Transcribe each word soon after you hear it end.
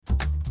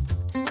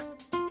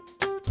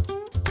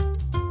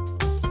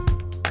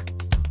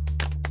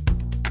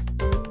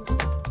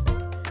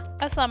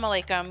Assalamu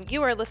alaikum.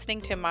 You are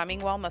listening to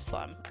Momming While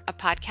Muslim, a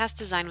podcast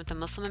designed with the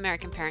Muslim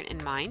American parent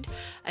in mind,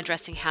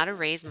 addressing how to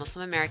raise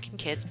Muslim American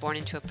kids born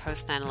into a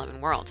post 9/11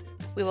 world.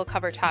 We will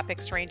cover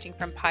topics ranging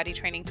from potty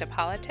training to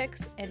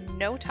politics, and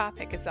no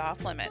topic is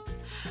off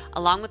limits.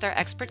 Along with our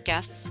expert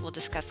guests, we'll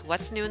discuss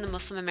what's new in the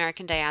Muslim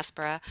American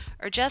diaspora,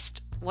 or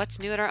just what's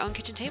new at our own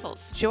kitchen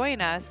tables. Join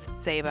us,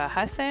 Zeba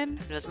Hassan,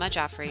 and Uzma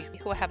Jaffrey,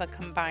 who have a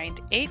combined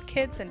 8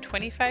 kids and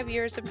 25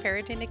 years of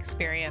parenting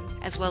experience,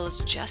 as well as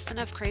just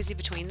enough crazy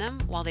between them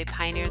while they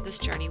pioneered this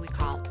journey we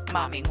call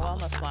Momming While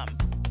Muslim.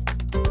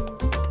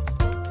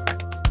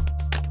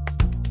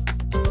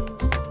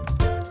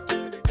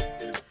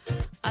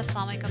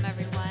 Assalamu alaikum,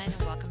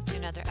 everyone. Welcome to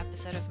another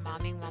episode of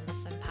Momming While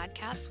Muslim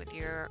podcast with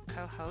your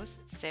co-hosts,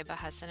 Zeba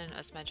Hassan and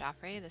Uzma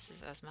Jaffrey. This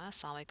is Uzma.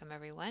 Assalamu alaikum,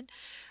 everyone.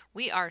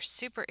 We are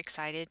super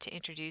excited to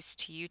introduce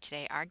to you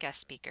today our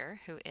guest speaker,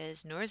 who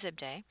is Noor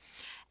Zibday.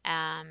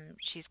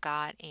 She's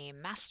got a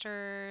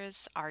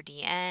master's,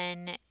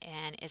 RDN,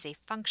 and is a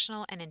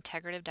functional and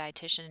integrative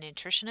dietitian and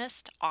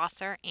nutritionist,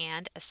 author,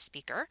 and a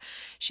speaker.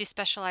 She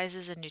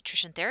specializes in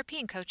nutrition therapy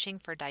and coaching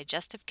for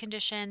digestive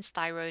conditions,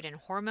 thyroid and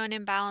hormone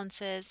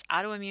imbalances,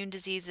 autoimmune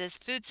diseases,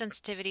 food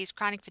sensitivities,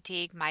 chronic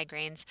fatigue,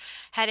 migraines,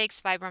 headaches,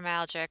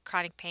 fibromyalgia,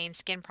 chronic pain,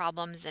 skin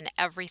problems, and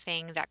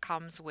everything that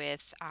comes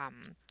with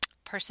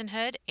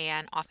personhood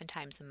and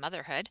oftentimes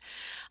motherhood.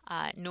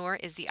 Noor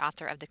is the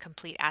author of the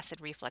Complete Acid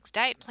Reflux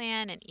Diet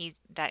Plan, and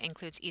that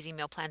includes easy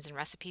meal plans and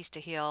recipes to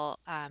heal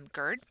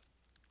GERD.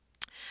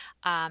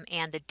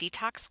 And the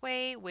Detox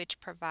Way, which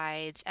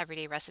provides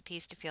everyday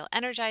recipes to feel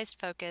energized,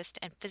 focused,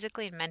 and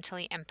physically and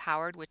mentally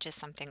empowered, which is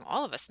something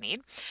all of us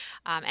need.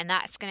 And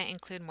that's going to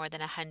include more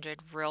than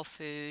 100 real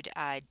food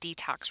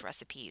detox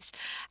recipes.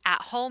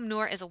 At home,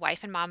 Noor is a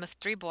wife and mom of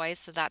 3 boys,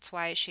 so that's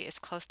why she is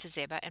close to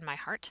Zeba in my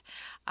heart.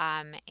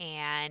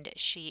 And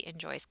she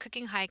enjoys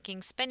cooking,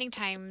 hiking, spending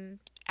time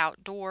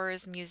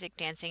outdoors, music,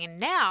 dancing, and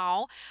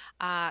now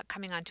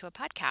coming onto a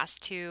podcast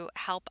to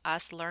help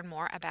us learn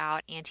more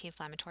about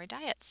anti-inflammatory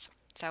diets.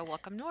 So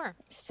welcome, Noor.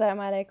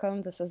 Assalamu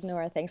alaikum. This is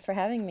Noor. Thanks for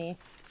having me.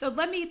 So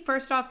let me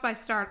first off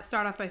start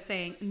off by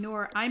saying,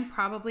 Noor, I'm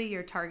probably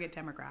your target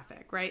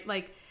demographic, right?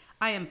 Like,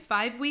 I am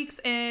 5 weeks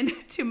in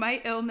to my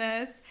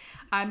illness.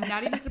 I'm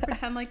not even going to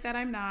pretend like that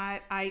I'm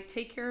not. I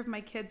take care of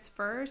my kids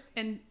first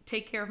and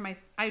take care of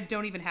I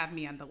don't even have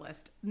me on the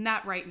list.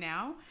 Not right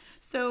now.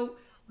 So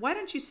why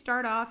don't you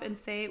start off and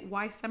say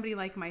why somebody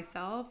like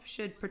myself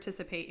should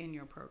participate in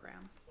your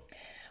program?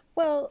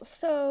 Well,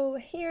 so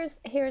here's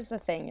the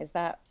thing is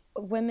that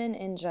women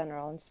in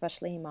general, and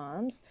especially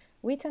moms,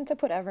 we tend to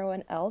put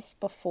everyone else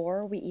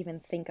before we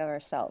even think of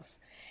ourselves.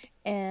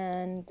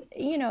 And,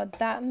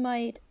 that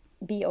might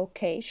be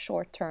okay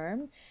short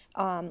term.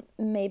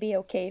 Maybe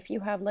okay if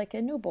you have like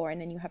a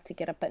newborn and you have to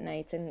get up at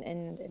night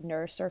and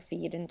nurse or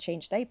feed and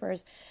change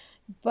diapers.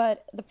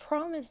 But the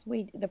problem is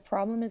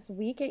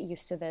we get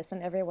used to this,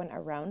 and everyone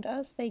around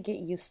us, they get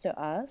used to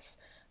us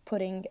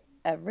putting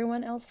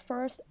everyone else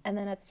first, and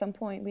then at some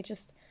point we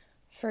just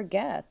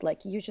forget,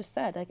 like you just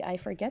said, like I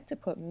forget to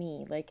put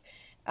me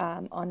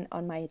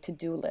on my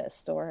to-do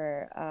list,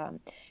 or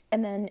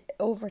and then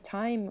over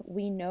time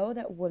we know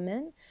that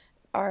women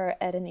are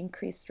at an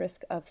increased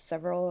risk of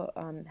several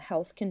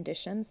health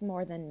conditions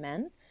more than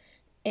men,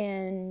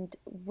 and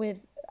with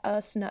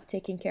us not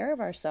taking care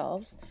of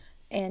ourselves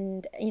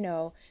and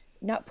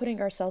not putting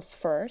ourselves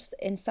first,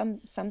 and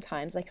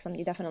sometimes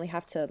you definitely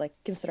have to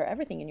consider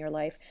everything in your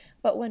life,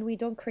 but when we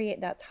don't create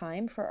that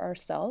time for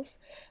ourselves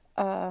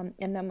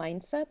and the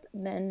mindset,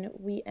 then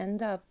we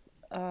end up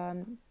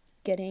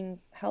getting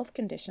health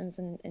conditions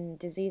and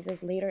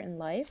diseases later in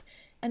life,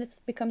 and it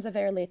becomes a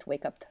very late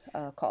wake-up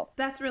call.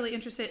 That's really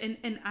interesting,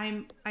 and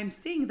I'm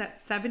seeing that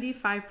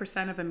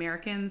 75% of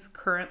Americans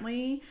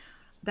currently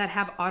that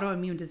have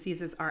autoimmune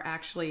diseases are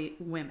actually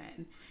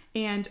women.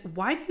 And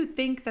why do you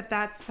think that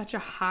that's such a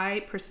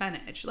high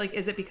percentage? Like,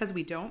 is it because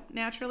we don't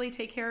naturally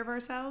take care of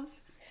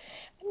ourselves?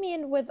 I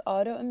mean, with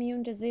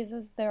autoimmune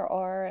diseases,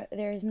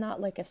 there's not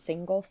like a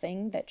single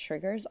thing that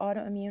triggers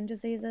autoimmune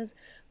diseases.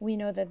 We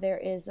know that there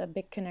is a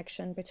big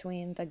connection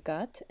between the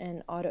gut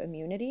and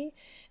autoimmunity,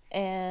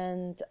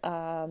 and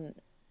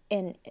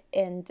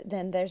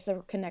then there's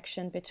a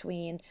connection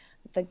between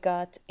the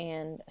gut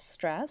and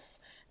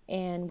stress.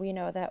 And we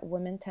know that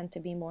women tend to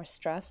be more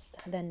stressed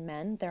than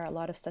men. There are a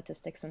lot of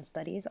statistics and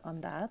studies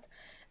on that.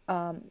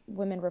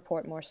 Women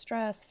report more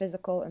stress,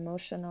 physical,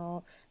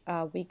 emotional.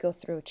 We go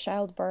through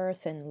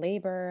childbirth and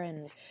labor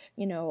and,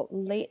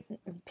 late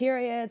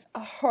periods,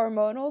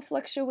 hormonal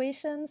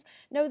fluctuations.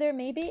 No, there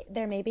may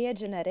be a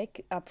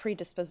genetic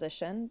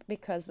predisposition,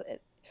 because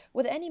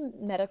with any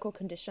medical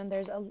condition,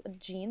 there's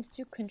genes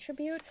to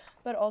contribute,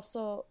 but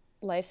also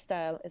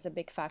lifestyle is a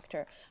big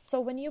factor.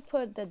 So when you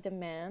put the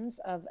demands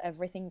of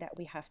everything that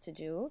we have to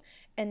do,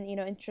 and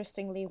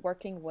interestingly,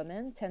 working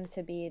women tend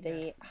to be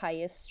the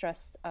highest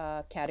stressed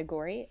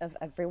category of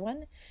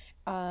everyone.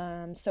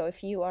 So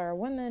if you are a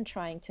woman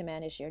trying to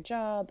manage your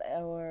job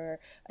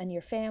and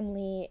your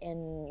family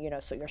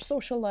and so your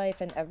social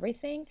life and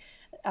everything,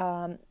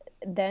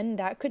 then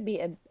that could be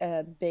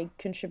a big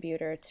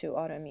contributor to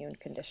autoimmune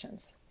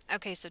conditions.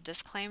 Okay, so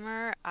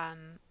disclaimer,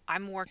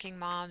 I'm a working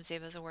mom,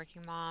 Zeba's a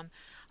working mom,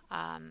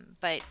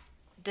 but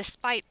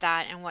despite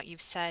that and what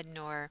you've said,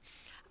 Noor,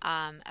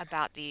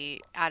 about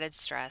the added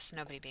stress,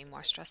 nobody being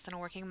more stressed than a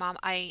working mom,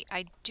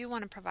 I do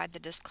want to provide the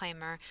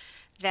disclaimer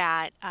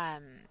that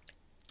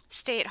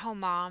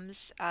stay-at-home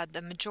moms,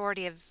 the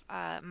majority of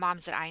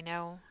moms that I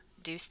know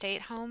do stay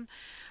at home,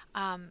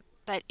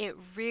 but it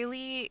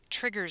really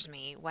triggers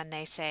me when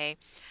they say,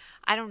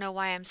 I don't know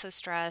why I'm so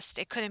stressed.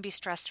 It couldn't be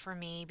stress for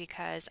me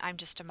because I'm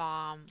just a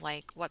mom.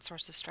 Like, what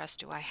source of stress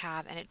do I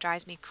have? And it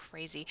drives me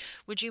crazy.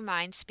 Would you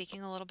mind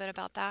speaking a little bit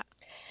about that?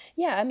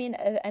 Yeah, I mean,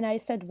 and I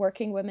said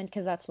working women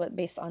because that's what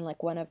based on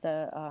like one of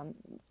the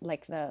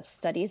like the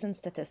studies and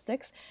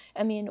statistics.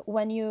 I mean,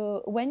 when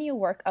you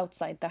work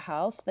outside the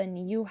house, then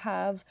you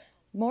have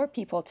more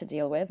people to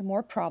deal with,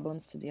 more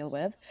problems to deal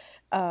with,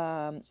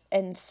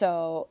 and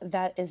so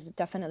that is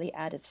definitely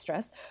added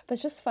stress. But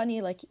it's just funny,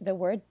 like the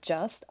word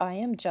 "just," I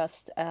am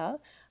just a.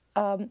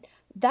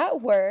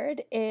 That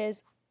word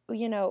is,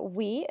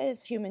 we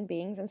as human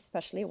beings, and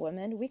especially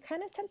women, we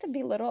kind of tend to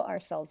belittle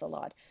ourselves a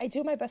lot. I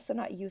do my best to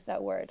not use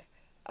that word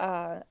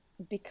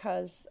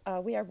because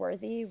we are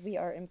worthy, we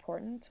are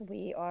important,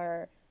 we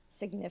are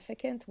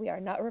significant, we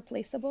are not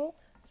replaceable.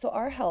 So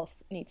our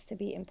health needs to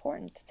be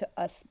important to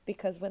us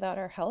because without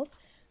our health,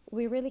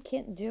 we really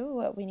can't do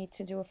what we need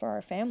to do for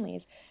our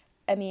families.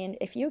 I mean,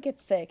 if you get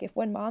sick, if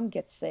one mom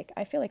gets sick,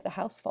 I feel like the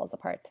house falls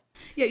apart.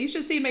 Yeah, you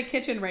should see my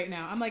kitchen right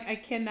now. I'm like, I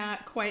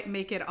cannot quite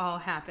make it all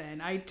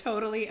happen. I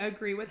totally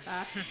agree with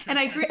that. And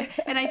I agree,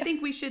 and I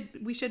think we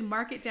should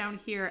mark it down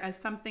here as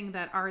something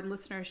that our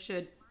listeners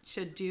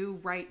should do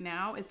right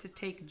now is to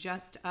take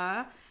 "just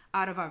out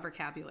of our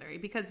vocabulary,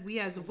 because we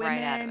as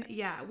women,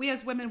 we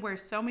as women wear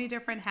so many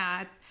different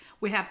hats.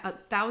 We have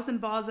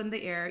 1,000 balls in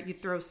the air. You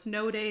throw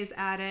snow days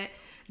at it,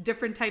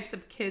 different types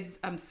of kids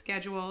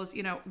schedules.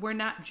 We're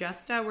not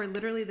just we're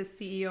literally the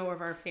CEO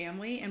of our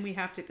family, and we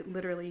have to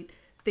literally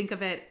think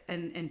of it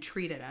and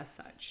treat it as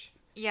such.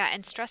 Yeah,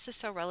 and stress is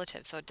so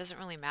relative, so it doesn't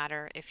really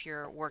matter if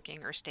you're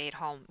working or stay at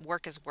home.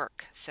 Work is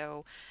work.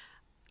 So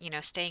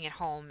staying at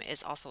home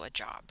is also a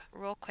job.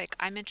 Real quick,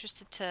 I'm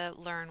interested to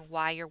learn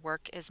why your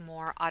work is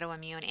more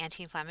autoimmune,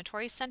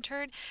 anti-inflammatory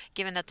centered,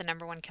 given that the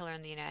number one killer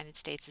in the United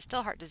States is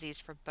still heart disease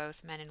for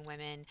both men and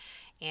women,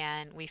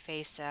 and we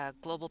face a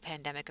global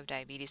pandemic of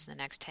diabetes in the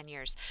next 10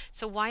 years.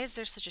 So why is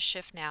there such a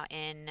shift now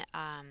in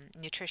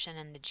nutrition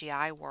and the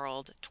GI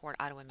world toward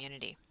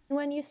autoimmunity?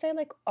 When you say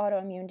like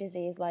autoimmune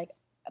disease, like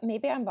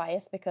maybe I'm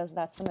biased because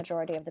that's the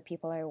majority of the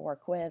people I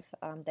work with,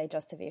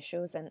 digestive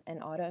issues and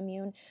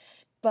autoimmune.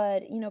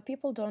 But,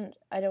 people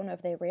I don't know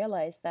if they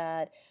realize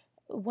that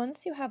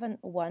once you have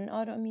one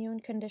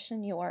autoimmune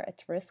condition, you are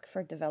at risk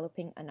for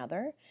developing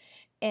another.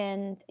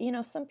 And,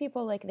 some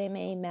people, like, they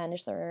may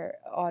manage their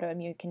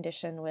autoimmune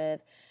condition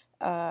with,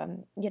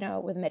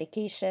 with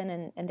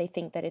medication and they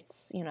think that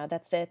it's,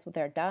 that's it,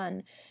 they're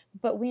done.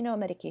 But we know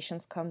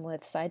medications come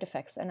with side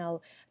effects. And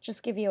I'll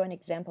just give you an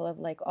example of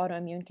like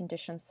autoimmune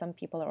conditions. Some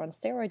people are on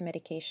steroid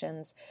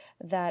medications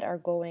that are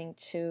going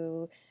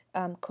to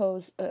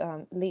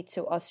lead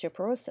to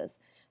osteoporosis,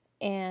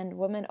 and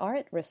women are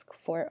at risk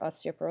for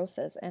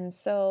osteoporosis. And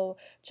so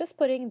just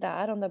putting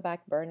that on the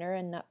back burner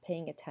and not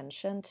paying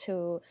attention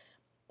to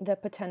the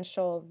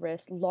potential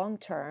risk,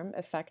 long-term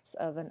effects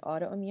of an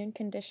autoimmune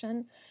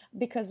condition,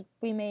 because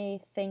we may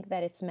think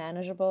that it's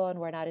manageable and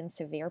we're not in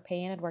severe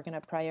pain and we're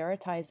going to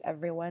prioritize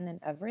everyone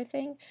and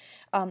everything.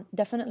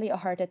 Definitely a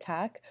heart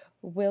attack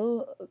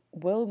will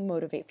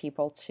motivate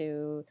people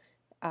to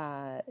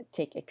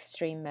take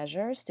extreme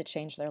measures to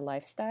change their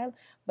lifestyle.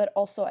 But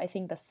also, I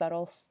think the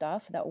subtle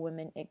stuff that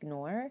women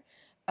ignore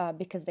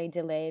because they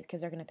delay it,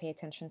 because they're going to pay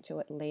attention to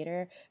it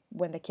later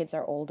when the kids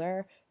are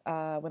older,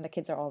 when the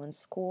kids are all in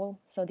school.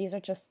 So these are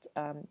just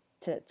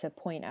to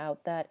point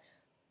out that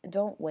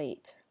don't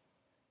wait.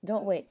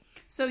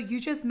 So you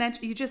just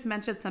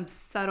mentioned some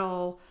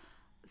subtle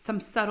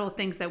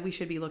things that we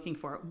should be looking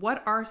for.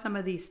 What are some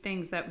of these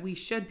things that we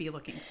should be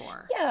looking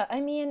for? Yeah, I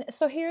mean,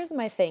 so here's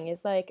my thing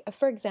is like,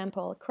 for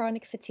example,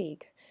 chronic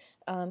fatigue,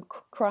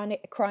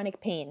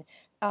 chronic pain.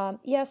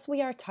 Yes,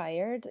 we are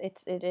tired.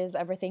 It is,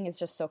 everything is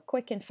just so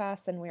quick and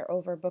fast and we're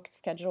overbooked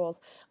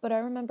schedules. But I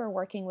remember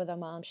working with a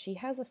mom. She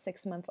has a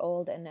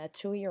 6-month-old and a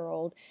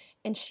 2-year-old,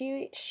 and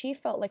she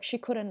felt like she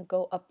couldn't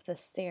go up the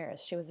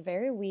stairs. She was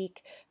very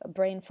weak,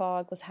 brain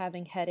fog, was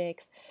having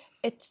headaches.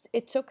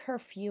 It took her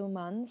few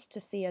months to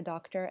see a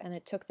doctor, and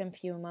it took them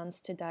few months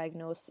to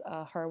diagnose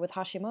her with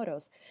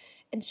Hashimoto's.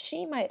 And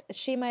she might,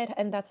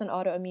 and that's an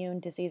autoimmune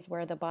disease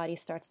where the body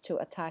starts to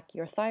attack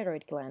your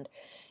thyroid gland.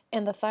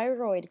 And the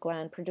thyroid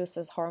gland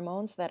produces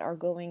hormones that are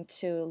going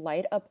to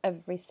light up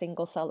every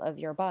single cell of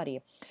your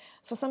body.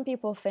 So some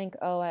people think,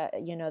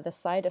 the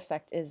side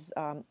effect is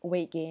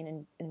weight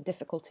gain and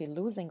difficulty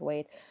losing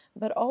weight,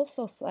 but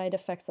also side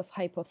effects of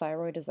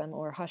hypothyroidism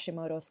or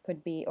Hashimoto's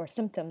could be, or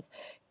symptoms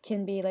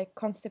can be like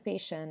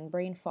constipation,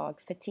 brain fog,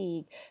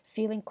 fatigue,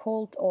 feeling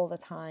cold all the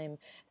time,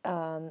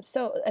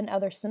 and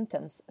other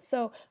symptoms.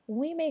 So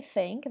we may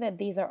think that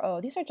these are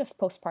just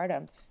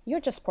postpartum.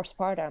 You're just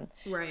postpartum,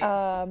 right?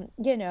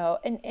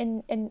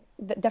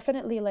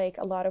 Definitely, like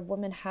a lot of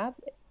women have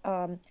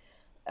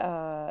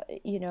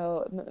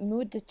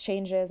mood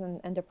changes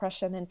and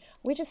depression, and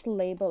we just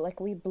label, like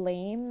we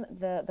blame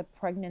the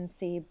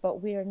pregnancy,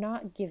 but we are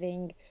not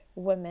giving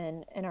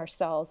women and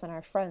ourselves and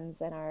our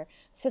friends and our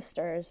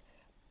sisters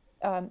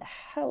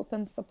help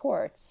and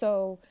support.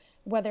 So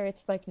whether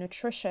it's like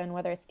nutrition,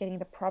 whether it's getting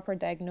the proper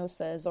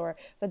diagnosis, or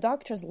the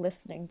doctors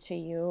listening to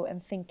you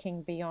and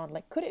thinking beyond,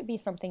 like, could it be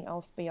something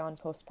else beyond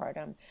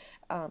postpartum?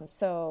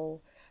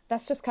 So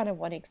that's just kind of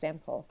one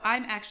example.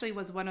 I'm actually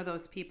was one of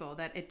those people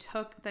that it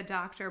took the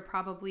doctor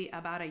probably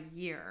about a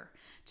year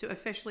to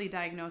officially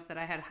diagnose that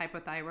I had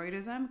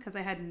hypothyroidism, because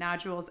I had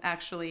nodules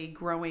actually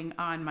growing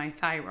on my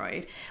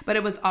thyroid. But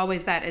it was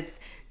always that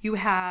you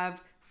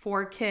have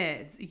 4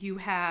 kids, you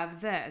have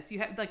this, you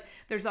have, like,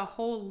 there's a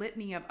whole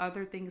litany of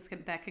other things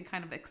that can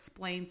kind of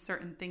explain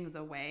certain things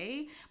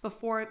away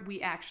before we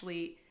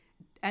actually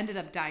ended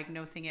up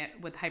diagnosing it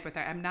with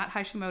hypothyroid. I'm not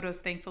Hashimoto's,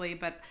 thankfully,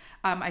 but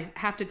I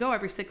have to go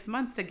every 6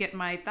 months to get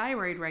my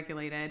thyroid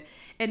regulated.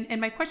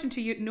 And my question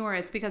to you, Noor,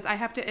 is because I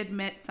have to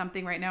admit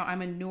something right now.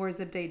 I'm a Noor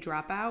Zibday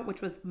dropout,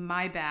 which was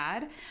my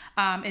bad.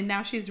 And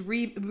now she's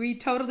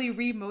totally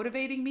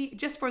re-motivating me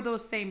just for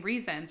those same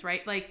reasons,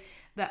 right? Like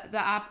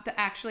the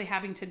actually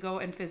having to go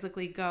and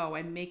physically go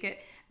and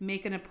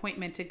make an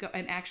appointment to go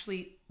and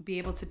actually be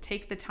able to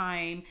take the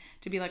time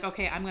to be like,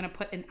 okay, I'm going to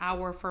put an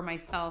hour for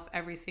myself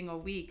every single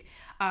week.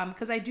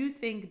 Because I do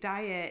think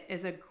diet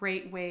is a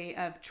great way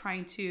of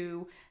trying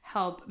to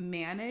help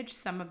manage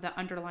some of the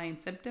underlying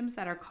symptoms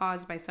that are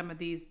caused by some of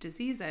these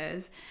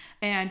diseases.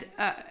 And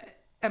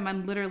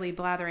I'm literally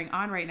blathering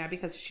on right now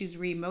because she's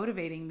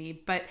re-motivating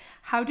me. But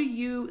how do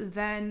you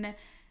then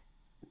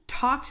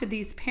talk to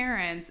these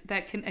parents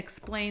that can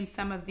explain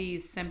some of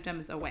these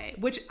symptoms away,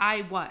 which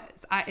I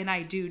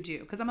do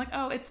because I'm like,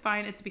 oh, it's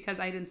fine, it's because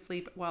I didn't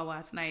sleep well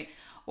last night,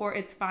 or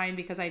it's fine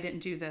because I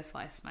didn't do this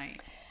last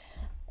night?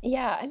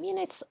 Yeah, I mean,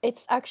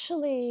 it's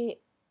actually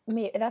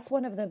me. That's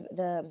one of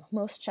the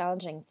most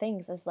challenging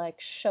things, is like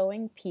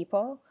showing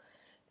people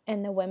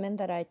and the women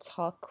that I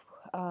talk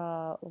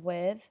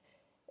with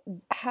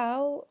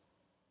how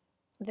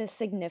the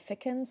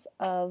significance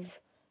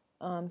of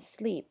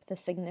sleep, the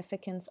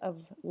significance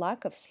of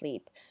lack of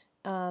sleep,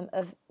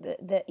 of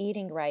the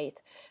eating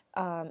right.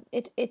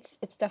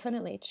 It's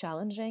definitely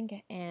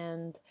challenging,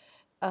 and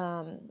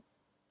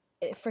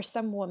for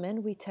some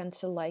women, we tend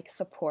to like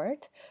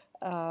support.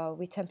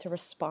 We tend to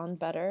respond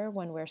better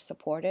when we're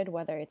supported,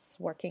 whether it's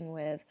working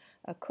with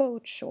a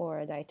coach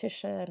or a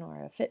dietitian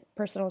or a fit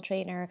personal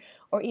trainer,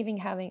 or even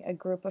having a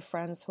group of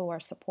friends who are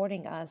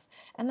supporting us,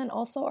 and then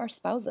also our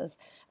spouses.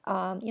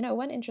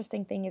 One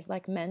interesting thing is,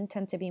 like, men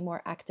tend to be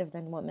more active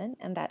than women,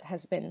 and that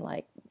has been,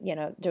 like,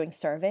 doing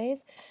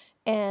surveys.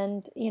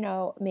 And,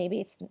 maybe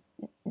it's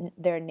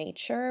their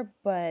nature,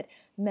 but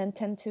men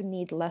tend to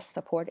need less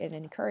support and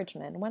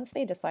encouragement. Once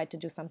they decide to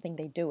do something,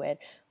 they do it.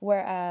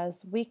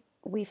 Whereas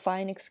we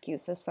find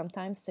excuses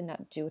sometimes to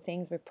not do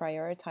things. We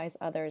prioritize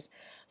others.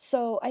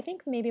 So I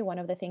think maybe one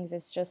of the things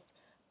is just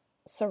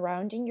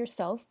surrounding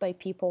yourself by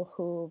people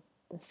who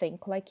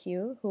think like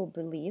you, who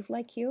believe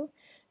like you,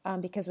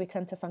 because we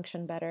tend to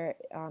function better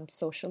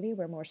socially.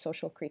 We're more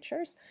social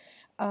creatures.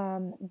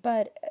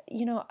 But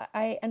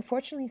I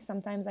unfortunately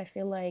sometimes I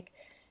feel like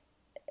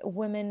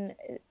women,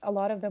 a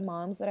lot of the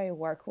moms that I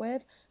work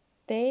with,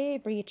 they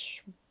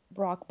reach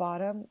rock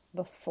bottom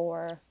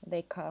before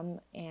they come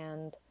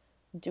and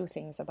do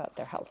things about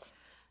their health.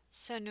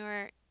 So,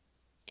 Noor,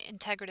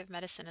 integrative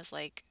medicine is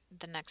like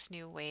the next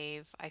new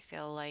wave, I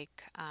feel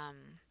like,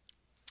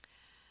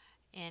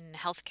 in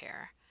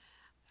healthcare.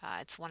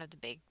 It's one of the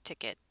big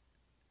ticket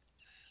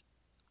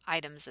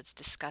items that's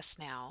discussed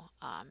now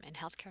in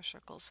healthcare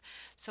circles.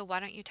 So why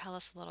don't you tell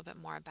us a little bit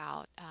more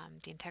about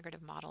the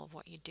integrative model of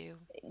what you do?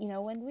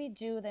 When we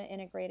do the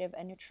integrative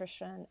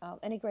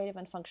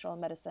and functional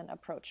medicine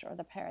approach, or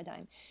the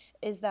paradigm,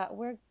 is that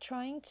we're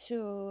trying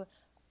to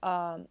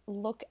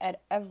look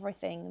at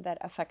everything that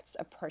affects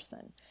a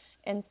person.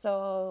 And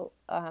so,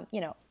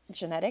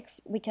 genetics,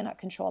 we cannot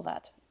control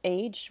that.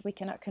 Age, we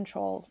cannot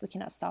control, we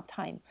cannot stop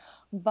time.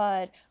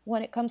 But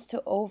when it comes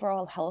to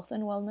overall health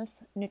and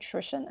wellness,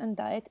 nutrition and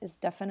diet is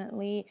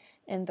definitely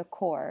in the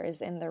core,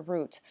 is in the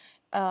root.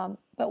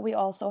 But we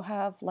also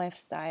have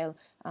lifestyle,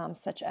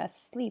 such as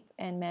sleep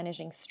and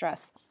managing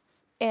stress.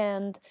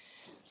 And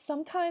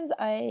sometimes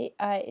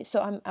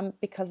I'm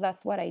because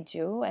that's what I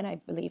do and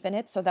I believe in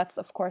it. So that's,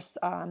 of course,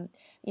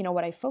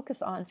 what I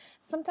focus on.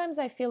 Sometimes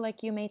I feel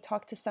like you may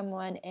talk to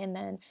someone and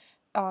then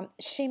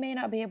she may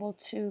not be able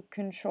to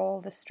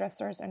control the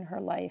stressors in her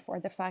life or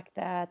the fact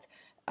that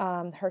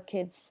her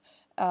kids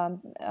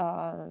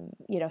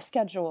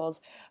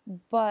schedules,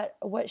 but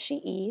what she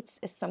eats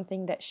is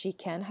something that she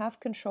can have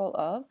control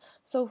of.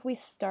 So if we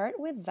start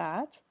with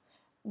that,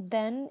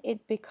 then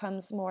it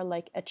becomes more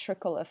like a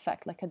trickle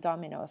effect, like a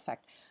domino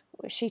effect.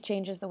 She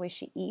changes the way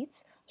she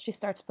eats. She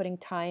starts putting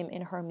time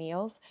in her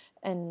meals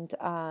and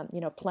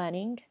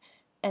planning,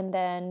 and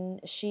then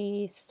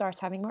she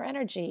starts having more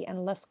energy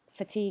and less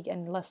fatigue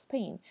and less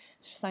pain.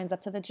 She signs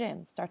up to the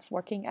gym, starts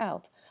working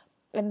out,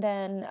 and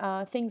then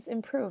things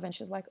improve, and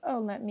she's like, oh,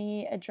 let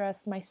me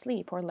address my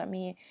sleep, or let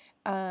me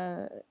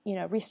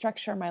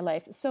restructure my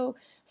life. So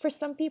for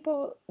some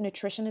people,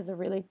 nutrition is a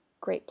really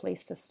great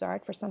place to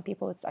start. For some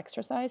people, it's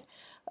exercise,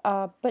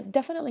 but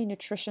definitely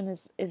nutrition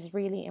is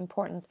really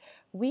important.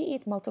 We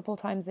eat multiple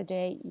times a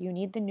day. You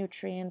need the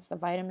nutrients, the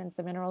vitamins,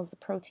 the minerals, the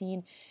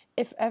protein.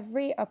 If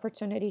every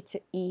opportunity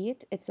to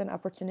eat, it's an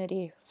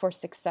opportunity for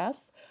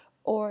success,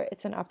 or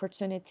it's an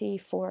opportunity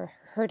for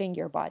hurting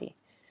your body.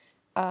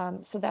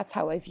 So that's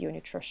how I view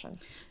nutrition.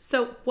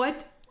 So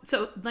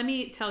let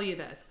me tell you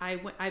this.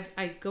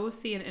 I go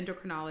see an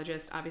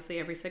endocrinologist, obviously,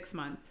 every 6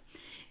 months.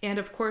 And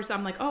of course,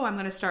 I'm like, oh, I'm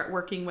going to start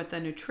working with a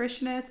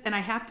nutritionist. And I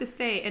have to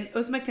say, and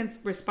Uzma can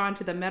respond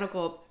to the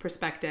medical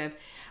perspective,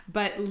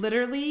 but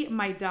literally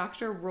my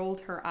doctor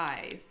rolled her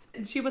eyes.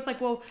 And she was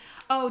like, well,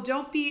 oh,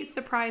 don't be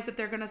surprised that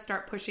they're going to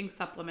start pushing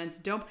supplements.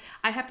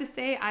 I have to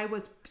say, I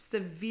was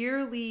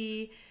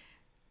severely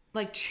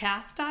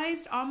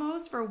chastised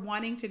almost for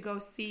wanting to go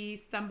see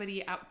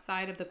somebody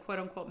outside of the quote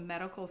unquote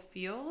medical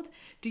field.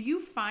 Do you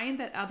find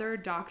that other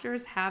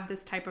doctors have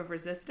this type of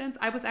resistance?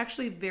 I was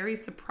actually very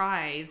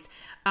surprised.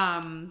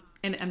 And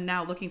I'm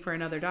now looking for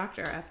another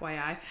doctor,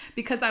 FYI,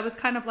 because I was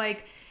kind of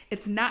like,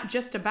 it's not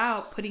just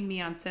about putting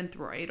me on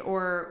Synthroid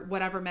or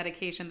whatever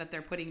medication that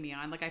they're putting me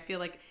on. I feel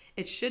like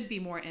it should be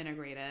more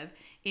integrative,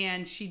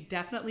 and she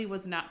definitely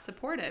was not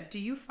supportive. Do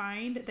you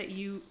find that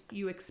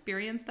you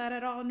experience that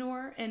at all,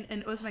 Noor? And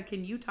Uzma,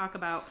 can you talk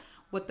about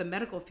what the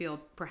medical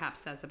field perhaps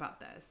says about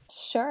this?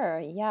 Sure,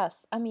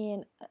 yes. I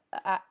mean,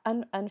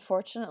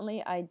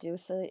 unfortunately, I do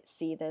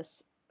see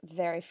this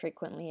very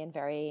frequently and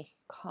very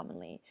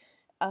commonly.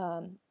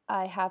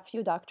 I have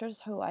few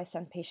doctors who I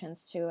send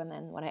patients to, and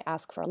then when I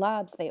ask for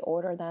labs, they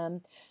order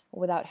them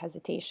without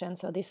hesitation.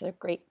 So these are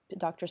great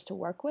doctors to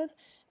work with.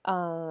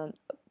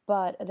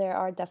 But there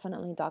are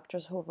definitely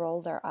doctors who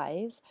roll their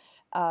eyes.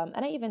 And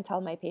I even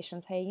tell my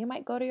patients, hey, you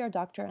might go to your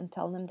doctor and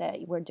tell them that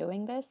we're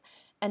doing this.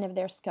 And if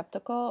they're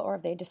skeptical or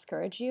if they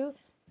discourage you,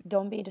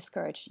 don't be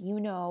discouraged.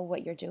 You know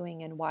what you're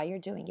doing and why you're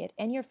doing it,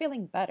 and you're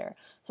feeling better.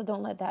 So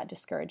don't let that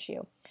discourage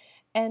you.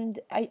 And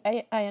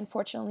I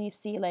unfortunately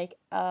see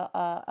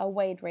a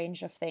wide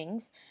range of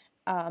things.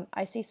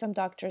 I see some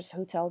doctors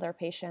who tell their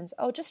patients,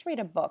 oh, just read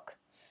a book.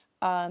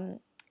 And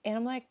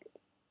I'm like,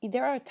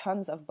 there are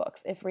tons of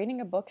books. If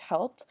reading a book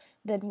helped,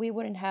 then we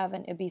wouldn't have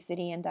an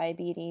obesity and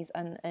diabetes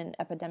and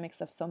epidemics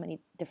of so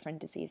many different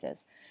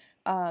diseases.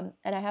 And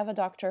I have a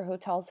doctor who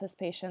tells his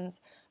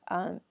patients,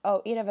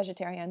 oh, eat a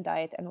vegetarian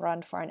diet and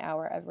run for an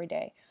hour every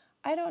day.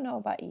 I don't know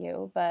about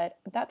you, but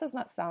that does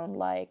not sound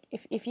like,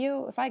 if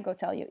I go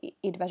tell you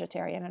eat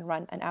vegetarian and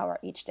run an hour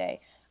each day,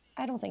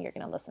 I don't think you're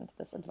going to listen to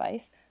this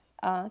advice.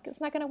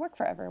 It's not going to work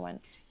for everyone.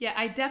 Yeah,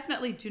 I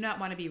definitely do not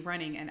want to be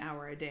running an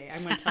hour a day.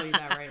 I'm going to tell you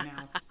that right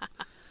now.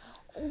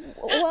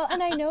 Well,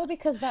 and I know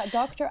because that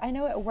doctor, I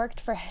know it worked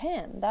for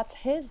him. That's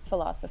his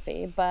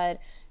philosophy. But,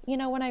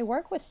 when I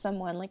work with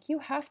someone, you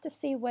have to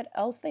see what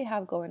else they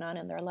have going on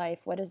in their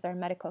life. What is their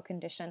medical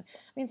condition?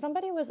 I mean,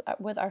 somebody was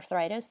with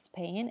arthritis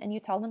pain and you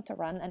tell them to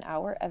run an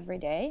hour every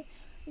day.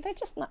 They're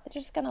just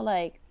going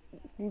to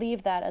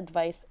leave that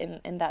advice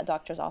in that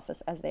doctor's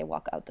office as they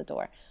walk out the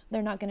door.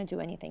 They're not going to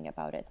do anything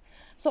about it.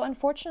 So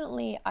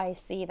unfortunately, I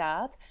see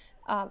that.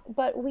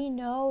 But we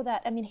know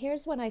that,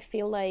 here's when I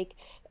feel like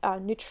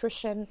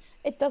nutrition,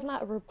 it does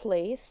not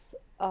replace,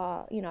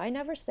 I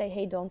never say,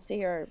 hey, don't see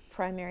your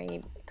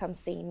primary, come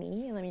see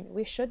me.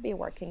 We should be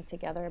working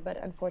together, but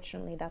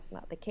unfortunately that's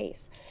not the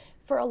case.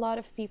 For a lot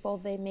of people,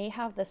 they may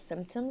have the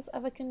symptoms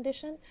of a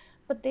condition,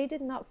 but they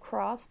did not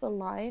cross the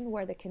line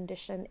where the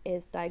condition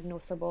is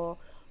diagnosable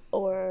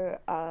or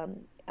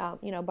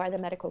by the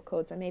medical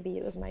codes, and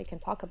maybe Uzma, you can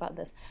talk about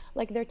this.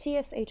 Their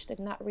TSH did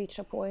not reach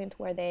a point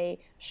where they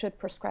should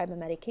prescribe a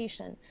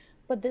medication.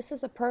 But this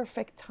is a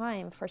perfect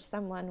time for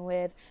someone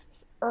with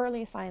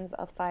early signs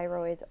of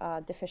thyroid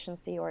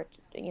deficiency or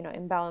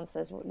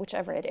imbalances,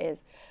 whichever it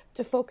is,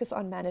 to focus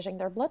on managing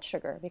their blood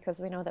sugar, because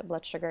we know that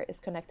blood sugar is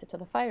connected to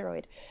the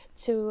thyroid,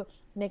 to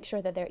make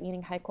sure that they're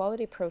eating high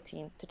quality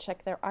protein, to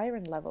check their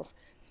iron levels,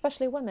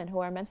 especially women who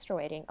are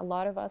menstruating. A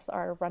lot of us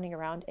are running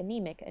around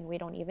anemic and we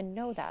don't even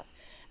know that.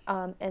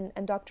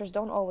 And doctors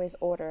don't always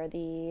order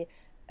the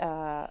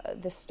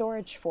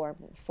storage form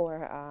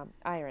for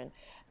iron.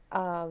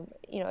 a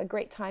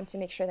great time to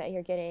make sure that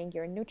you're getting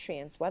your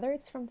nutrients, whether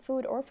it's from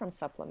food or from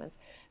supplements.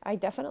 I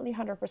definitely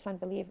 100%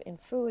 believe in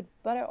food,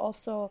 but I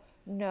also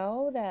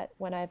know that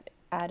when I've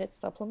added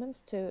supplements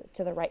to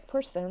the right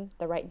person,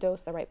 the right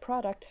dose, the right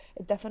product,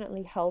 it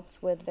definitely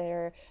helps with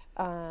their,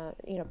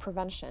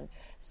 prevention.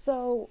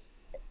 So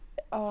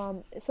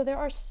there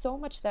are so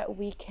much that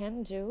we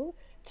can do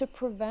to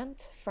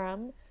prevent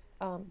from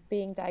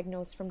being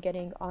diagnosed, from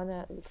getting on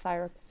a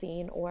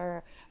thyroxine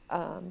or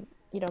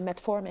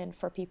metformin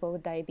for people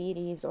with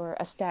diabetes, or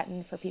a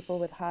statin for people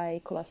with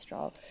high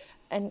cholesterol.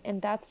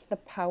 And that's the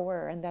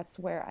power, and that's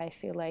where I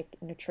feel like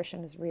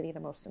nutrition is really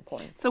the most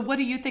important. So what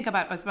do you think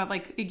about Uzma?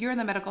 Like, you're in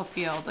the medical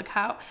field. Like,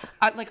 how,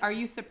 are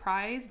you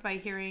surprised by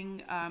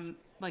hearing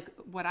like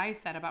what I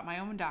said about my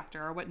own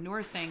doctor, or what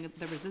Noor's saying,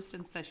 the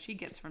resistance that she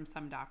gets from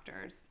some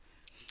doctors?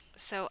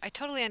 So I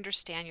totally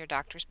understand your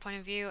doctor's point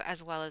of view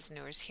as well as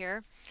Noor's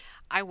here.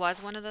 I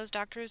was one of those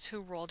doctors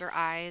who rolled her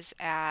eyes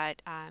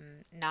at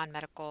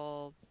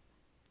non-medical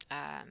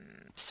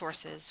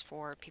sources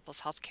for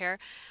people's health care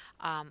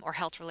or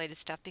health-related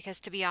stuff, because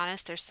to be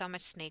honest, there's so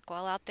much snake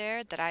oil out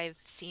there that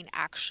I've seen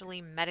actually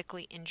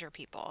medically injure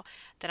people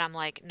that I'm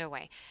like, no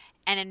way.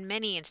 And in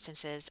many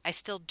instances, I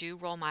still do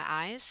roll my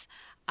eyes.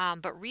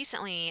 But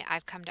recently,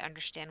 I've come to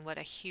understand what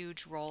a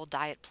huge role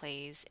diet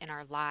plays in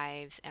our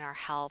lives, in our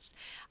health.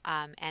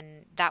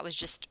 And that was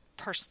just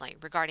personally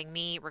regarding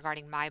me,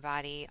 regarding my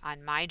body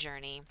on my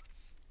journey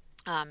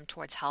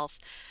towards health.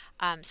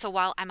 So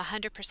while I'm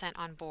 100%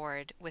 on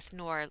board with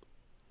Noor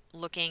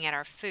looking at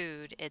our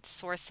food, its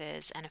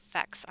sources and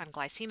effects on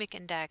glycemic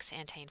index,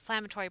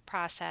 anti-inflammatory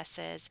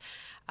processes,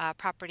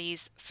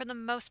 properties, for the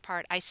most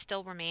part, I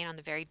still remain on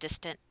the very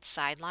distant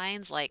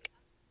sidelines, like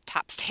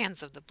top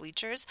stands of the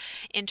bleachers,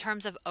 in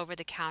terms of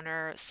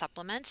over-the-counter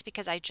supplements,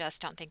 because I just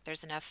don't think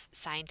there's enough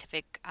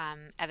scientific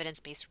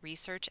evidence-based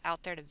research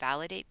out there to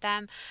validate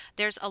them.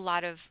 There's a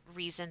lot of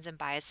reasons and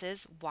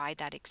biases why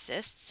that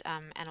exists,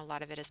 and a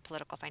lot of it is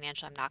political,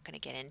 financial. I'm not going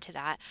to get into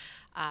that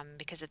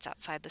because it's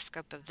outside the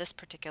scope of this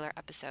particular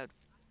episode.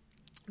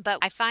 But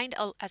I find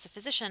as a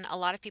physician, a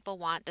lot of people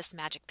want this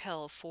magic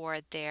pill for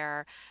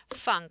their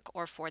funk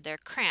or for their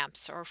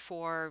cramps or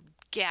for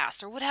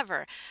gas or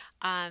whatever.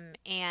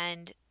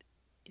 And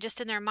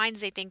just in their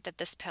minds, they think that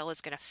this pill is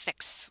going to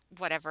fix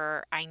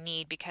whatever I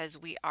need, because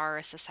we are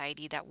a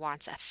society that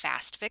wants a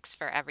fast fix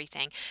for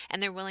everything.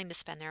 And they're willing to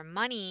spend their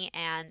money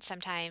and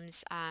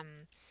sometimes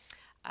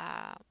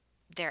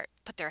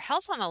put their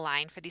health on the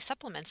line for these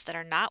supplements that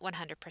are not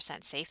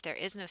 100% safe. There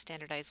is no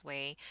standardized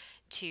way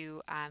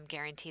to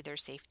guarantee their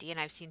safety. And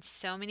I've seen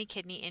so many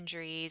kidney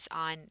injuries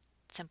on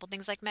simple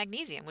things like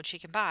magnesium, which you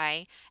can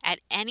buy at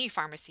any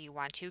pharmacy you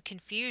want to,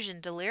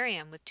 confusion,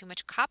 delirium with too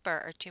much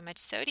copper or too much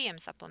sodium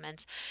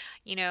supplements,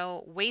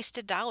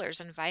 wasted dollars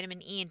on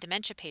vitamin E in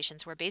dementia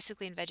patients who are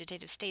basically in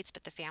vegetative states,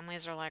 but the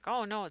families are like,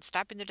 oh no, it's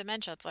stopping the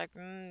dementia. It's like,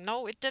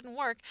 no, it didn't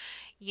work,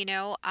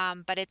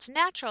 but it's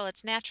natural,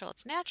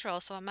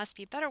 so it must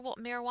be better. Well,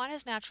 marijuana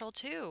is natural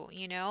too,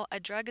 a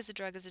drug is a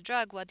drug is a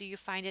drug, whether you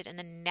find it in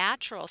the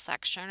natural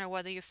section or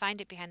whether you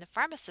find it behind the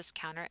pharmacist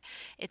counter,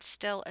 it's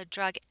still a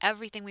drug.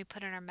 Everything we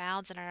put in our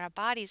mouths and in our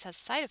bodies has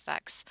side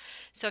effects.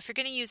 So if you're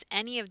going to use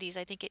any of these,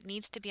 I think it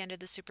needs to be under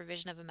the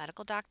supervision of a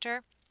medical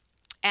doctor.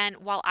 And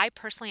while I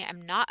personally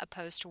am not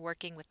opposed to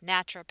working with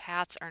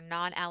naturopaths or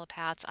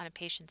non-allopaths on a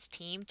patient's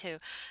team to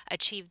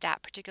achieve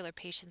that particular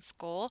patient's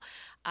goal,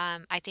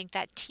 I think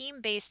that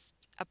team-based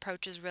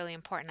approach is really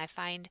important. I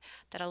find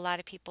that a lot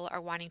of people are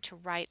wanting to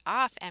write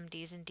off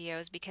MDs and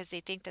DOs because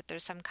they think that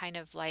there's some kind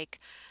of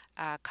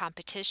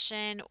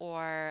competition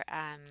or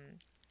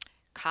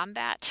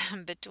combat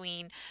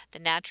between the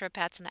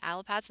naturopaths and the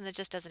allopaths, and that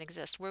just doesn't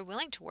exist. We're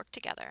willing to work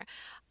together.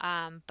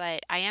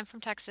 But I am from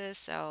Texas,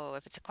 so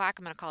if it's a quack,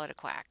 I'm going to call it a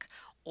quack.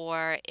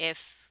 Or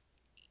if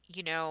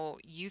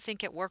you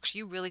think it works,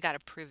 you really got to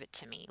prove it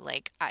to me.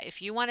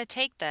 If you want to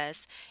take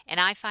this and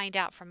I find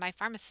out from my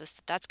pharmacist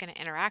that that's going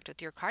to interact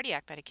with your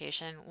cardiac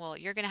medication, well,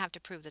 you're going to have to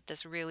prove that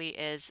this really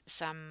is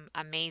some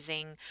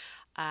amazing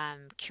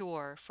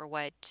cure for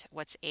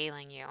what's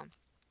ailing you.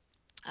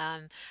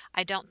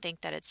 I don't think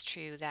that it's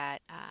true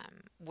that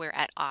we're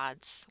at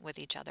odds with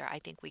each other. I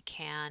think we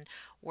can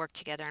work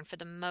together. And for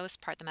the most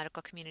part, the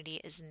medical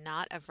community is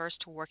not averse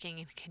to working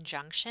in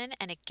conjunction.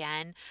 And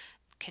again,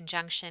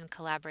 conjunction,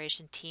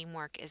 collaboration,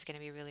 teamwork is going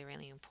to be really,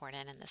 really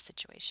important in this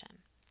situation.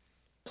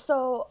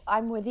 So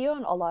I'm with you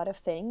on a lot of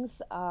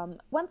things.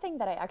 One thing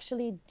that I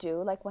actually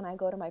do, like when I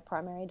go to my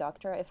primary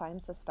doctor, if I'm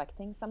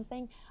suspecting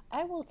something,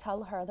 I will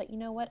tell her that, you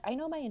know what, I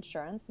know my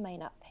insurance may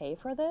not pay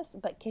for this,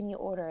 but can you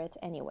order it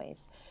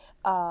anyways?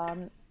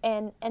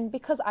 And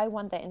because I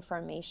want the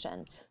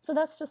information. So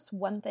that's just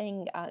one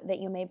thing that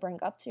you may bring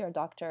up to your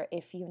doctor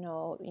if you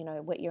know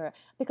what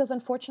because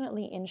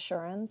unfortunately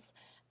insurance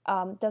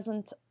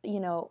doesn't,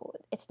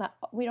 it's not,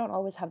 we don't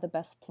always have the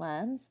best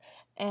plans.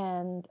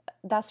 And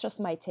that's just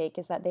my take,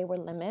 is that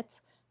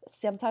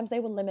sometimes they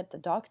will limit the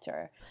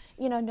doctor,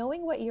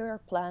 knowing what your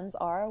plans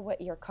are, what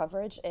your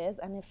coverage is.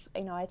 And if,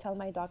 I tell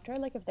my doctor,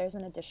 if there's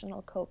an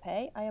additional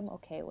copay, I am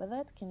okay with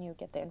it. Can you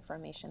get the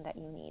information that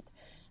you need?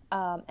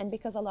 And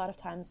because a lot of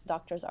times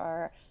doctors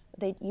are,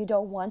 you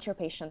don't want your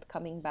patient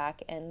coming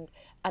back and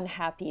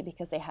unhappy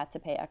because they had to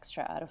pay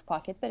extra out of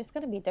pocket, but it's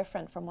going to be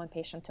different from one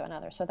patient to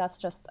another. So that's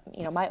just,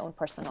 my own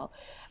personal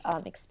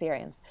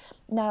experience.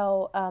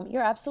 Now,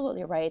 you're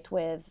absolutely right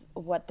with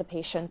what the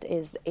patient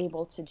is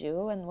able to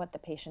do and what the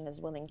patient is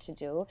willing to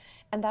do.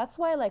 And that's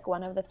why, like,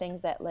 one of the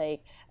things that,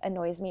 like,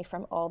 annoys me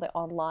from all the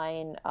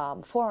online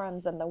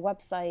forums and the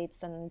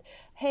websites and,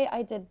 hey,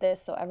 I did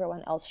this, so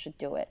everyone else should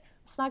do it.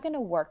 It's not going to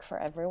work for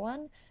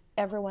everyone.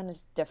 Everyone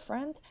is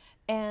different.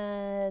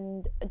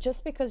 And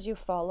just because you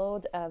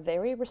followed a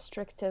very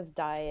restrictive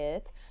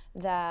diet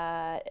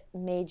that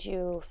made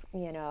you,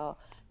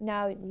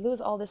 now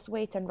lose all this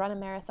weight and run a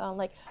marathon,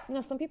 like,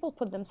 some people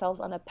put themselves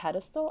on a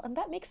pedestal, and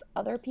that makes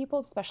other people,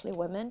 especially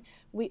women,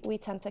 we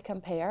tend to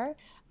compare.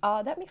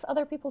 That makes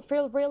other people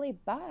feel really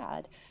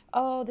bad.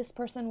 Oh, this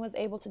person was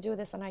able to do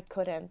this and I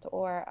couldn't,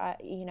 or,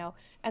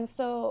 and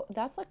so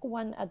that's like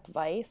one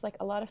advice. Like,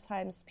 a lot of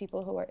times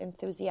people who are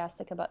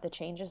enthusiastic about the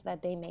changes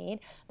that they made,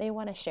 they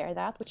want to share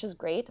that, which is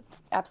great.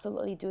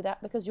 Absolutely do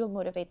that, because you'll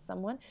motivate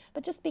someone,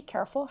 but just be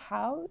careful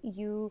how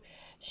you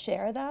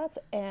share that.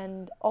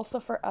 And also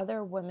for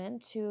other women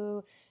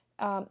to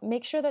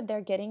make sure that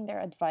they're getting their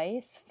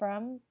advice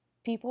from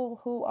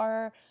people who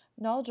are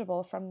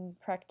knowledgeable, from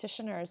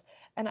practitioners.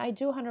 And I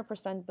do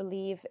 100%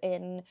 believe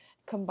in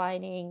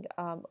combining,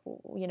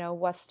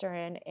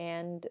 Western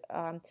and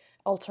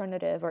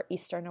alternative or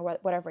Eastern or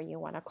whatever you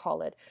want to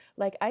call it.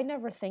 Like, I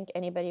never think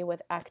anybody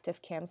with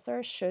active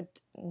cancer should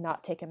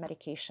not take a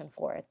medication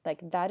for it.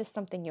 Like, that is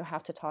something you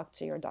have to talk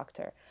to your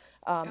doctor.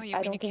 You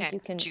mean you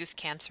can juice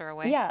cancer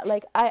away? Yeah,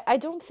 like, I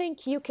don't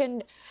think you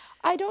can.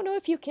 I don't know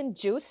if you can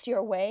juice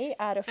your way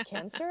out of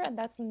cancer, and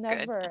that's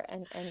never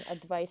an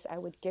advice I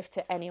would give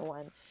to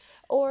anyone.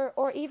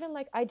 Or even,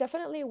 like, I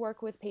definitely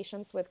work with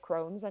patients with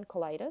Crohn's and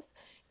colitis,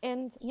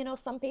 and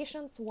some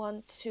patients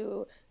want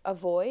to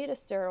avoid a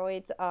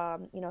steroid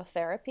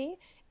therapy,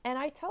 and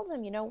I tell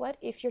them, what,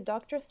 if your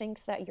doctor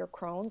thinks that your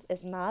Crohn's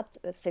is not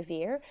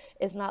severe,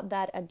 is not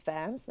that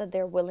advanced, that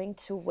they're willing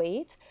to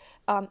wait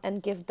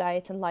and give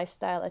diet and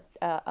lifestyle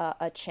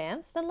a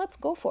chance, then let's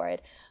go for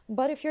it.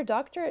 But if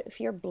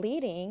you're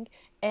bleeding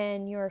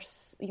and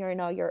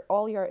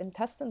all your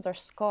intestines are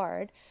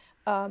scarred,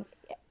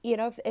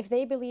 if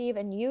they believe,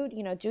 and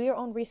you do your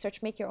own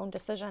research, make your own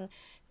decision.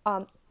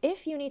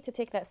 If you need to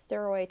take that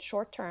steroid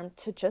short term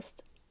to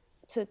just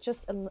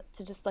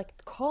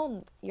like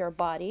calm your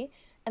body,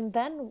 and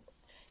then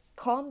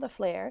calm the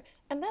flare,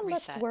 and then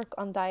Reset. Let's work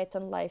on diet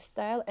and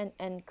lifestyle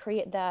and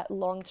create that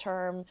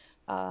long-term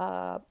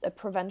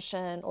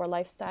prevention or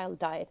lifestyle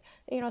diet.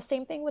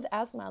 Same thing with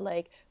asthma.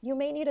 Like, you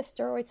may need a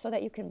steroid so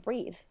that you can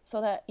breathe, so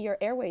that your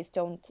airways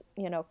don't,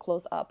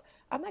 close up.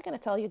 I'm not going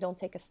to tell you don't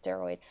take a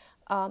steroid,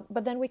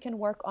 but then we can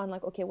work on,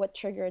 like, okay, what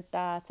triggered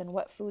that and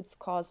what foods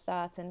caused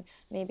that, and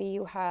maybe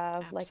you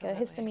have like a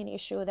histamine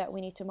issue that we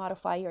need to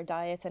modify your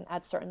diet and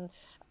add certain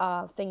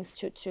things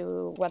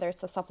to whether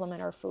it's a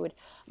supplement or food.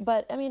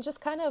 But I mean, just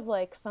kind of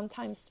like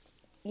sometimes,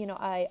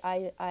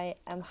 I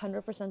am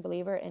 100%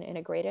 believer in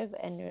integrative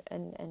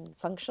and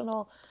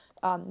functional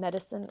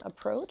medicine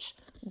approach,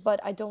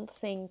 but I don't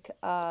think,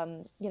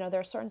 there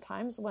are certain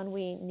times when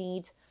we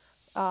need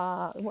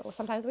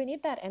sometimes we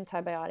need that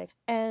antibiotic.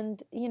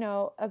 And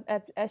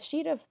a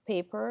sheet of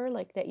paper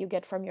like that you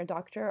get from your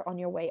doctor on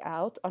your way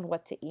out on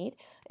what to eat,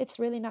 it's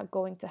really not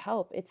going to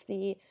help. It's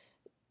the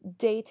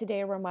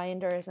day-to-day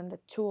reminders and the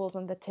tools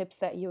and the tips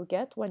that you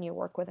get when you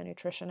work with a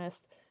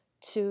nutritionist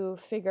to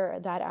figure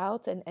that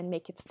out and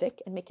make it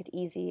stick and make it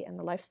easy in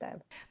the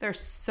lifestyle. There's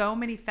so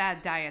many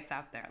fad diets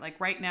out there. Like,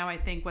 right now, I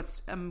think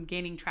what's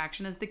gaining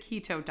traction is the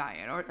keto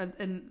diet, or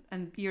in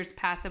years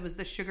past it was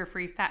the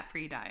sugar-free,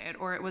 fat-free diet,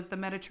 or it was the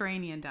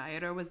Mediterranean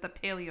diet, or it was the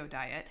paleo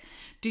diet.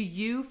 Do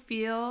you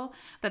feel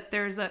that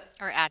there's or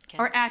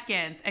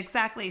Atkins,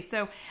 exactly.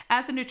 So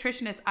as a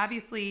nutritionist,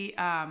 obviously,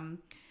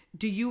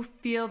 do you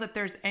feel that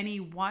there's any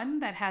one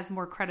that has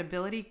more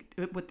credibility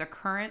with the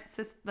current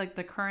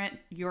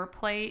Your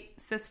Plate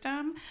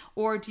system,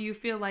 or do you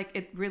feel like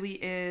it really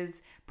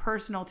is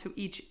personal to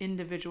each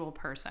individual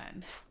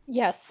person?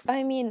 Yes,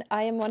 I mean,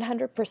 I am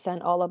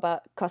 100% all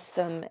about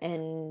custom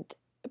and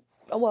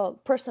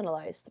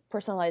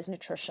personalized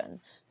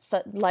nutrition.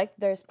 So, like,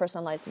 there's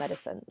personalized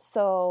medicine.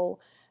 So,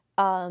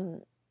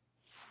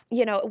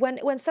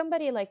 when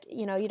somebody, like,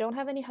 you don't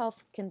have any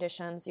health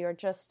conditions, you're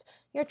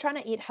trying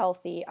to eat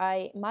healthy.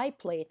 My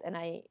plate,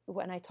 and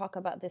when I talk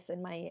about this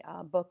in my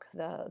book,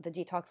 the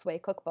Detox Way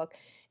cookbook,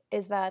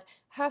 is that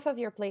half of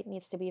your plate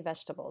needs to be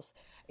vegetables.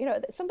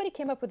 Somebody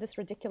came up with this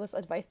ridiculous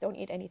advice: don't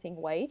eat anything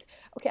white.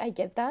 Okay, I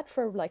get that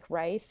for like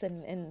rice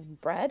and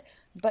bread,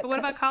 but what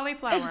about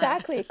cauliflower?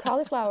 Exactly,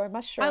 cauliflower,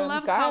 mushroom, I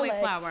love garlic.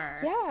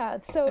 cauliflower. Yeah,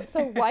 so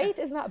white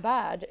is not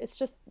bad. It's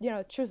just,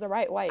 choose the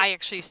right white. I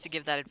actually used to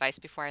give that advice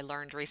before I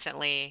learned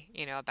recently,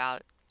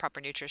 about proper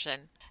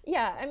nutrition.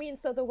 Yeah, I mean,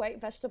 so the white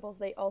vegetables,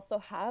 they also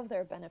have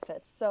their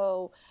benefits.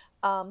 So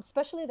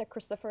especially the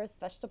cruciferous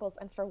vegetables.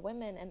 And for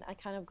women, and I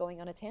kind of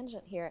going on a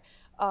tangent here,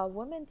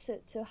 women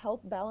to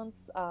help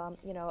balance,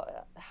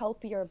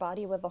 help your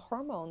body with the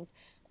hormones,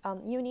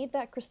 you need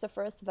that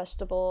cruciferous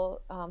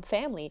vegetable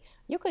family.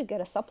 You could get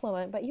a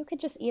supplement, but you could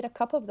just eat a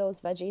cup of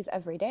those veggies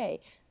every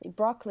day.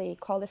 Broccoli,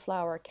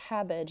 cauliflower,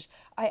 cabbage.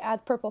 I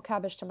add purple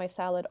cabbage to my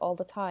salad all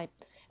the time.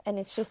 And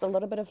it's just a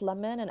little bit of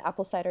lemon and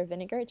apple cider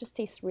vinegar. It just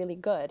tastes really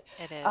good.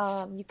 It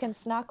is. You can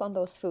snack on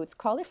those foods.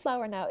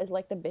 Cauliflower now is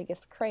like the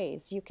biggest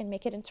craze. You can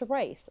make it into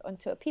rice,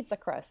 into a pizza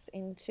crust,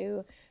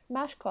 into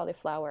mashed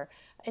cauliflower.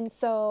 And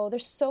so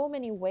there's so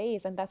many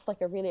ways, and that's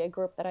like a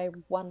group that I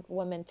want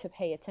women to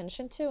pay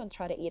attention to and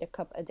try to eat a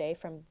cup a day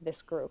from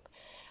this group.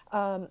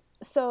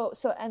 So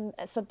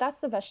that's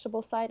the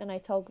vegetable side, and I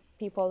tell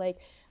people like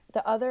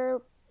the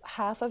other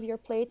half of your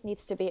plate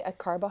needs to be a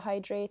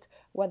carbohydrate,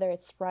 whether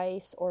it's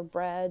rice or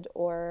bread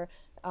or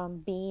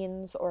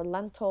beans or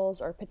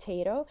lentils or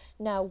potato.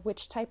 Now,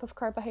 which type of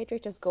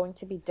carbohydrate is going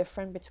to be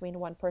different between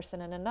one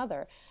person and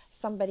another?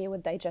 Somebody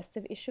with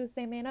digestive issues,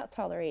 they may not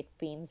tolerate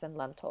beans and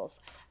lentils.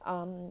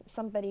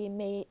 Somebody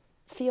may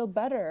feel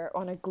better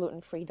on a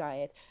gluten-free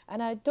diet.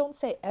 And I don't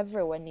say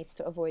everyone needs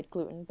to avoid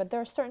gluten, but there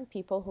are certain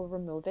people who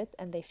remove it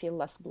and they feel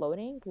less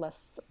bloating,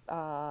 less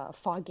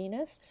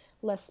fogginess,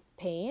 less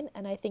pain.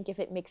 And I think if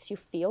it makes you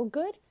feel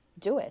good,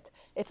 do it.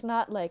 It's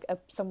not like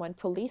someone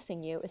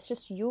policing you. It's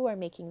just you are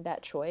making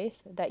that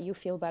choice that you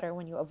feel better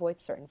when you avoid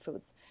certain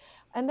foods.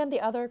 And then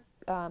the other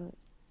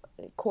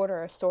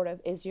quarter sort of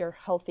is your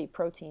healthy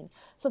protein.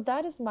 So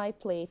that is my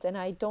plate, and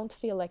I don't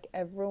feel like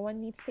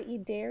everyone needs to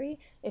eat dairy.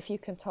 If you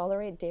can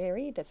tolerate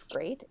dairy, that's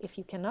great. If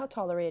you cannot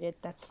tolerate it,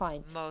 that's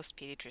fine. Most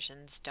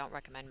pediatricians don't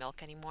recommend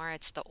milk anymore.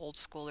 It's the old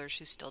schoolers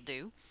who still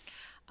do,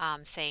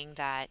 saying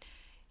that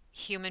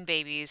human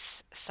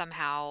babies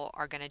somehow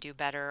are going to do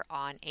better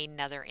on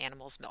another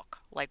animal's milk.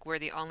 Like we're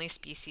the only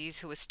species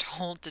who is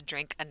told to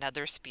drink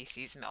another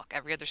species' milk.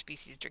 Every other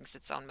species drinks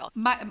its own milk.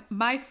 My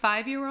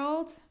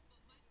 5-year-old,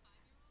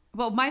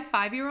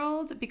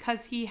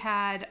 because he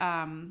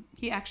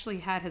actually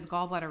had his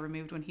gallbladder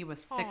removed when he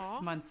was 6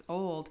 months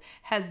old,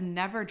 has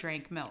never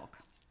drank milk.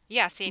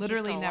 Yeah, see,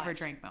 literally never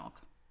drank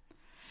milk.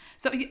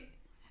 So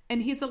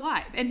he's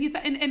alive,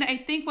 and I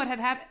think what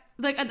had happened,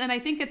 like, and I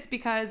think it's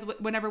because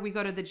whenever we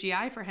go to the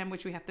GI for him,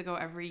 which we have to go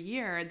every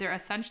year, they're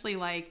essentially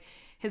like,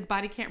 his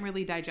body can't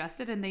really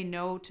digest it, and they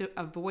know to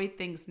avoid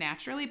things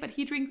naturally. But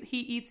he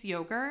eats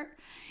yogurt,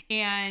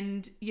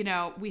 and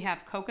we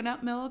have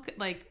coconut milk,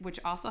 like, which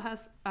also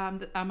has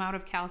the amount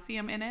of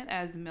calcium in it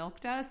as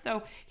milk does.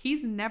 So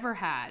he's never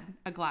had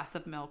a glass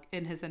of milk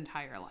in his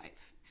entire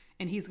life,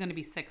 and he's going to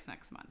be 6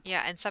 next month.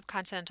 Yeah, and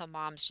subcontinental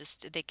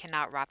moms they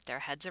cannot wrap their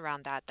heads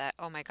around that,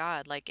 oh my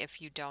God, like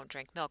if you don't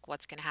drink milk,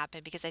 what's going to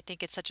happen? Because I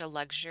think it's such a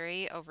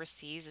luxury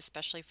overseas,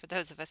 especially for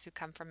those of us who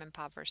come from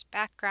impoverished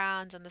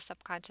backgrounds in the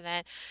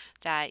subcontinent,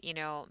 that,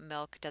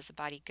 milk does the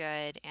body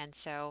good. And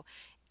so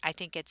I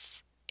think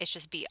it's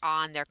just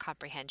beyond their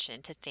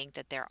comprehension to think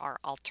that there are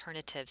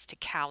alternatives to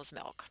cow's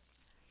milk.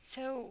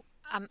 So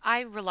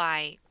I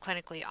rely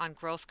clinically on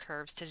growth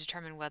curves to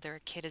determine whether a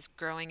kid is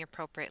growing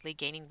appropriately,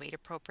 gaining weight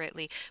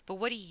appropriately. But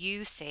what do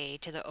you say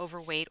to the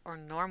overweight or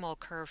normal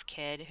curve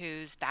kid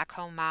whose back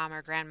home mom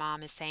or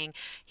grandmom is saying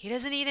he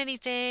doesn't eat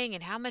anything,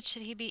 and how much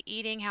should he be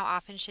eating? How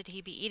often should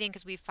he be eating?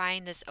 Because we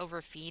find this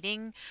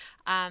overfeeding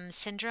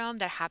syndrome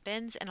that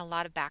happens in a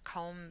lot of back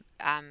home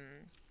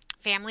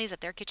families at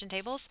their kitchen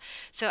tables.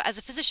 So as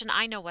a physician,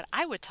 I know what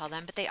I would tell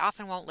them, but they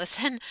often won't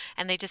listen,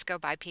 and they just go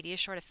buy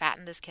Pediasure to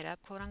fatten this kid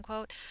up, quote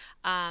unquote,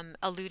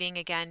 alluding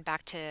again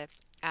back to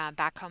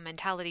back home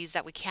mentalities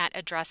that we can't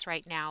address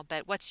right now.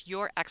 But what's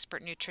your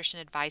expert nutrition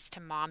advice to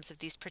moms of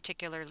these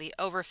particularly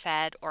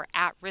overfed or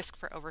at risk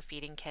for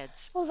overfeeding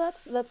kids? Well,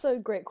 that's a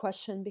great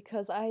question,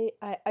 because I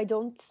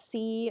don't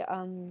see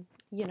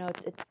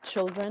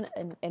children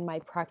in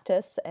my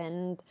practice,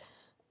 and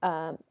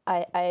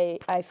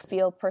I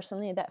feel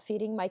personally that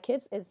feeding my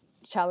kids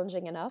is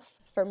challenging enough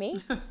for me.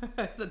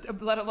 So,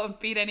 let alone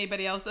feed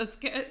anybody else's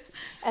kids.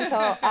 And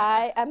so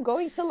I'm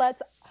going to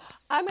let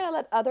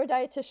other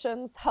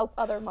dietitians help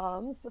other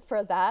moms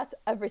for that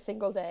every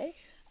single day.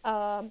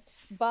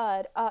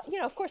 But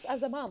of course,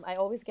 as a mom, I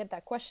always get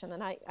that question,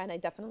 and I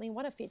definitely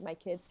want to feed my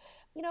kids.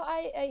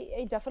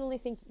 I definitely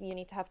think you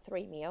need to have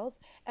 3 meals,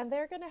 and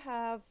they're going to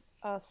have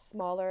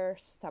smaller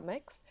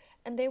stomachs,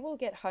 and they will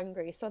get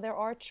hungry. So there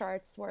are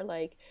charts where,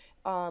 like,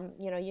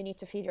 you need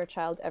to feed your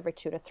child every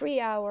 2 to 3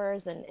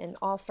 hours and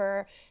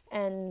offer.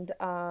 And,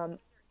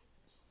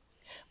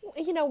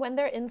 when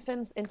they're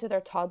infants into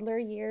their toddler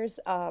years,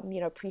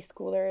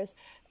 preschoolers,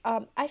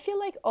 I feel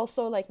like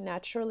also, like,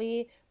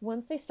 naturally,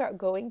 once they start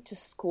going to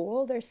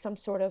school, there's some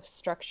sort of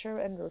structure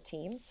and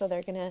routine. So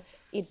they're going to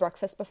eat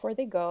breakfast before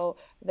they go.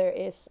 There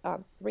is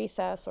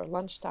recess or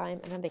lunchtime,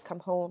 and then they come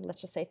home,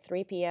 let's just say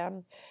 3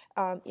 p.m.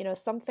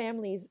 Some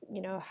families,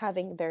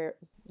 having their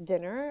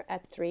dinner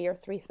at 3 or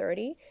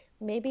 3:30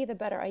 may be the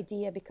better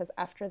idea, because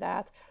after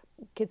that,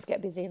 kids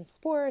get busy in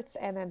sports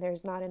and then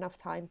there's not enough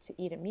time to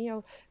eat a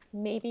meal.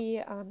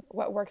 Maybe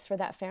what works for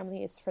that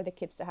family is for the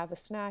kids to have a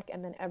snack,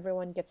 and then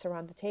everyone gets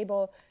around the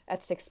table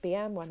at 6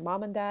 p.m. when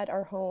mom and dad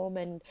are home,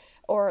 and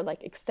or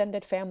like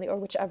extended family or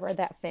whichever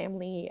that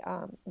family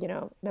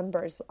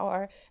members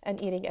are,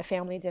 and eating a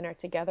family dinner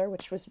together,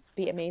 which would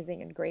be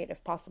amazing and great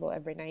if possible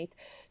every night.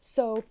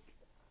 So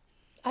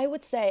I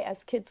would say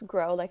as kids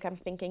grow, like I'm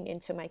thinking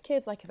into my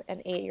kids, like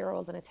an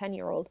 8-year-old and a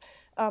 10-year-old,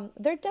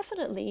 they're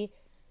definitely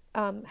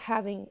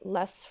having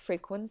less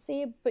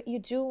frequency, but you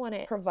do want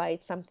to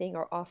provide something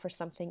or offer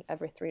something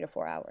every 3 to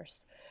 4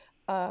 hours.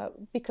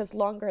 Because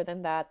longer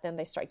than that, then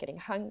they start getting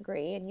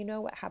hungry. And you know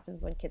what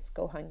happens when kids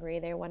go hungry?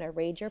 They want to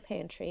raid your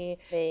pantry.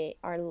 They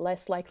are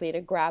less likely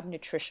to grab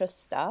nutritious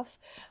stuff.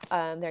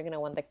 They're going to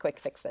want the quick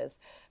fixes.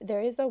 There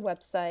is a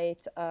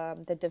website,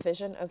 the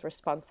Division of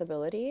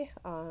Responsibility,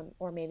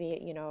 or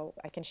maybe,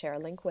 I can share a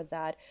link with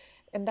that.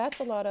 And that's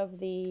a lot of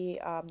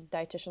the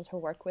dietitians who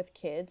work with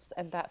kids.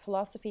 And that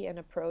philosophy and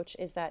approach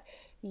is that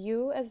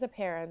you as a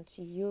parent,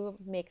 you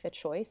make the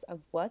choice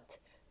of what,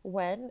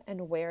 when,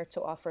 and where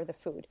to offer the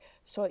food.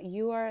 So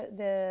you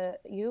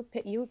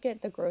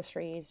get the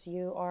groceries.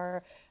 You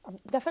are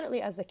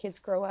definitely, as the kids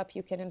grow up,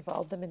 you can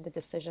involve them in the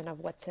decision of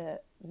what to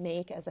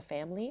make as a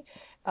family.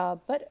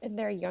 But in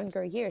their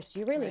younger years,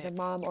 you really, the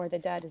mom or the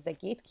dad is the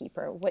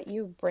gatekeeper. What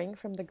you bring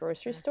from the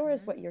grocery store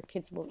is what your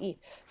kids will eat.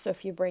 So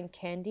if you bring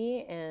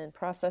candy and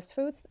processed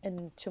foods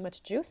and too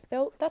much juice,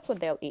 that's what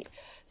they'll eat.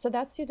 So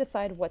that's you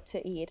decide what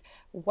to eat.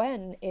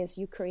 When is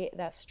you create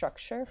that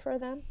structure for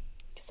them,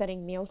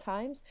 setting meal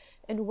times,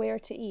 and where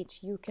to eat.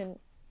 You can,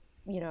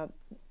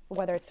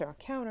 whether it's on a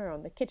counter,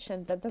 on the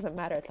kitchen, that doesn't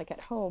matter. It's like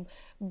at home.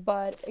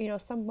 But,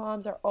 some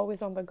moms are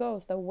always on the go.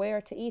 So the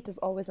where to eat is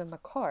always in the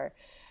car.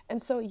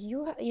 And so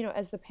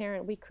as the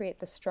parent, we create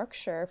the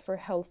structure for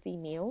healthy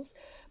meals,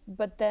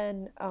 but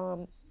then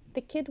the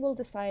kid will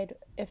decide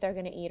if they're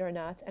going to eat or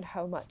not and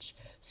how much.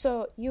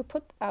 So you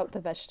put out the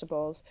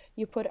vegetables,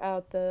 you put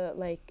out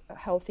the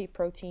healthy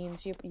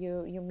proteins,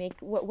 you make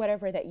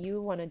whatever that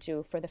you want to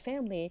do for the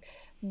family,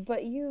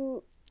 but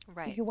you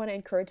want to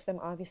encourage them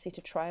obviously to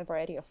try a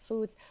variety of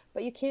foods,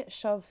 but you can't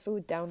shove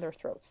food down their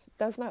throats. It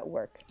does not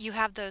work. You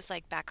have those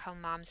back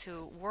home moms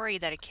who worry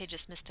that a kid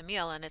just missed a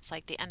meal and it's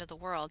like the end of the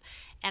world.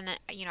 And then,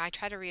 I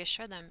try to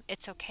reassure them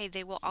it's okay.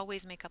 They will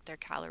always make up their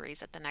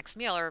calories at the next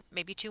meal or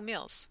maybe 2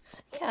 meals.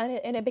 Yeah,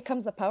 and it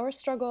becomes a power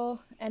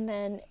struggle. And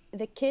then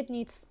the kid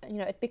needs,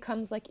 it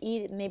becomes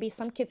maybe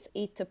some kids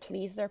eat to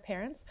please their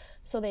parents.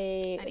 So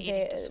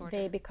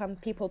they become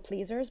people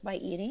pleasers by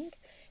eating.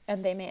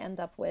 And they may end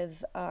up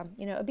with,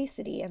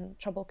 obesity and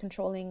trouble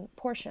controlling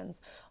portions,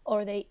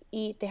 or they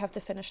have to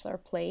finish their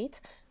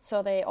plate.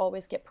 So they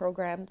always get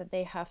programmed that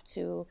they have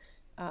to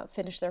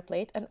finish their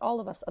plate. And all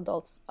of us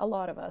adults, a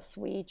lot of us,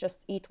 we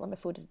just eat when the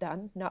food is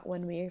done, not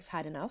when we've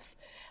had enough.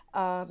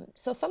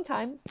 So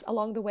sometime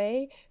along the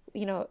way,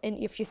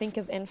 if you think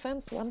of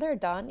infants, when they're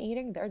done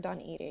eating, they're done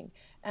eating.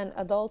 And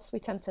adults, we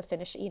tend to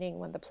finish eating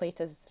when the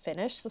plate is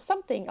finished. So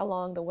something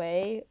along the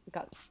way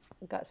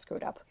got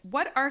screwed up.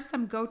 What are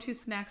some go-to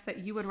snacks that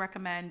you would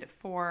recommend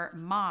for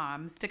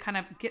moms to kind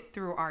of get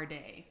through our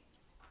day?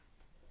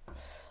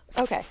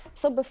 Okay,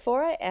 so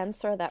before I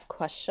answer that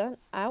question,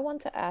 I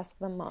want to ask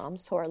the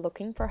moms who are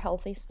looking for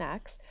healthy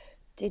snacks,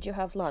 did you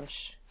have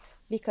lunch?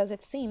 Because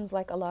it seems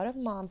like a lot of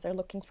moms are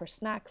looking for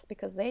snacks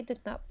because they did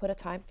not put a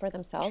time for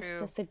themselves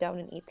to sit down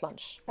and eat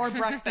lunch. Or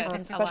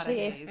breakfast,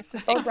 especially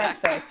or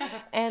breakfast.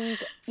 And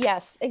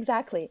yes,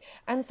 exactly.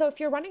 And so if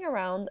you're running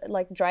around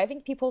driving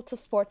people to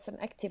sports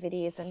and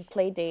activities and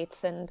play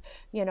dates and,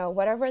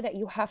 whatever that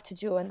you have to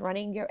do and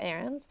running your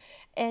errands,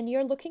 and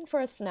you're looking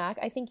for a snack,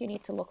 I think you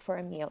need to look for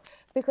a meal.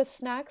 Because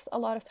snacks a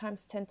lot of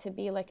times tend to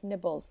be like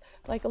nibbles,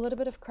 like a little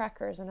bit of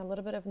crackers and a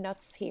little bit of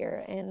nuts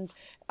here, and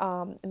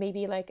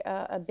maybe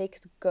a baked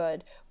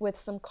good with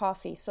some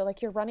coffee. So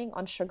you're running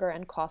on sugar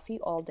and coffee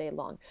all day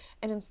long.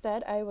 And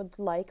instead, I would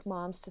like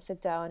moms to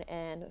sit down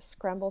and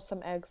scramble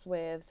some eggs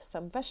with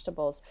some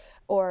vegetables,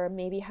 or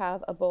maybe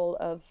have a bowl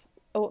of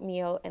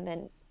oatmeal and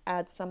then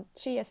add some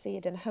chia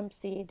seed and hemp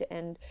seed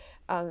and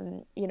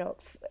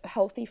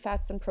healthy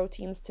fats and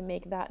proteins to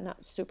make that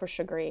not super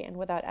sugary and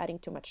without adding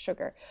too much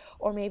sugar.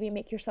 Or maybe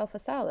make yourself a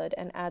salad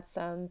and add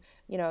some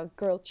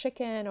grilled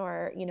chicken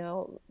or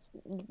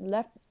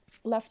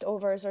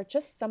leftovers or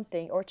just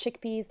something, or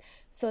chickpeas,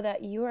 so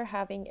that you are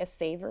having a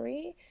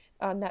savory,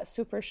 not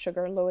super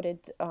sugar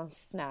loaded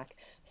snack.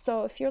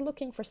 So if you're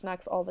looking for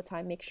snacks all the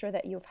time, make sure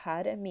that you've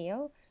had a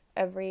meal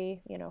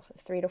every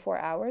 3 to 4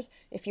 hours.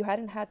 If you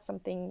hadn't had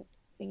something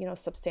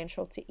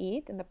substantial to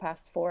eat in the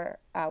past 4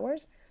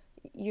 hours,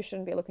 you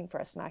shouldn't be looking for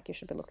a snack. You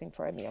should be looking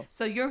for a meal.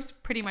 So you're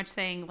pretty much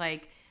saying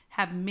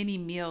have mini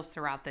meals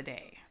throughout the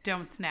day.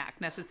 don't snack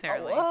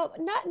necessarily. Well,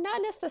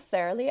 not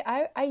necessarily.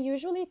 I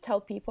usually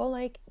tell people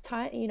like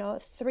time,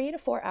 3 to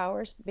 4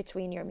 hours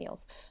between your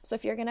meals. So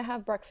if you're gonna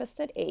have breakfast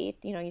at 8,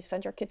 you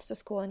send your kids to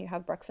school and you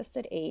have breakfast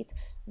at 8,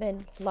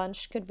 then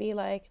lunch could be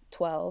like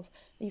 12.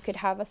 You could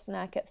have a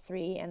snack at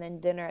 3 and then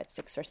dinner at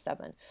 6 or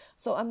 7.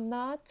 So I'm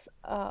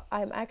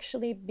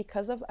actually,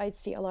 because of, I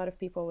see a lot of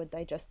people with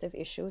digestive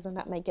issues, and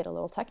that might get a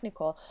little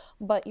technical,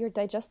 but your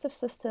digestive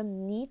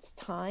system needs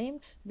time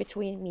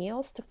between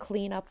meals to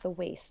clean up the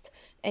waste.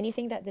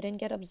 Anything that didn't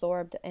get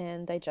absorbed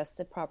and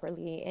digested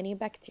properly, any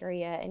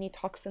bacteria, any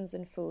toxins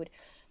in food.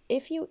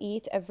 If you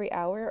eat every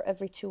hour,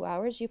 every 2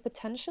 hours, you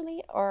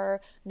potentially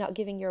are not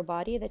giving your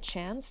body the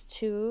chance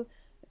to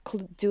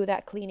do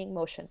that cleaning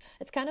motion.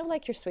 It's kind of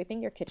like you're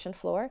sweeping your kitchen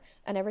floor,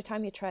 and every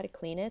time you try to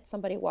clean it,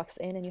 somebody walks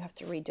in and you have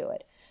to redo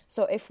it.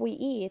 So if we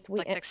eat,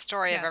 like the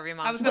story of every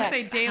mom's I was going to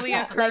life. say daily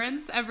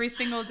occurrence every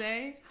single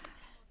day.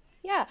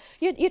 Yeah,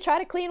 you try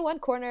to clean one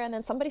corner and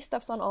then somebody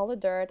steps on all the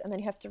dirt and then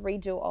you have to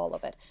redo all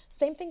of it.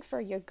 Same thing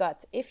for your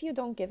gut. If you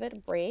don't give it a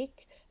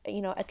break,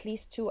 at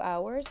least 2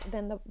 hours,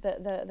 then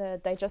the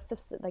digestive,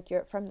 like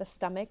from the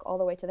stomach all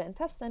the way to the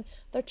intestine,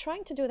 they're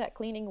trying to do that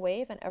cleaning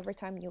wave, and every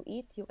time you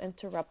eat, you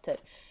interrupt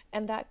it.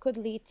 And that could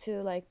lead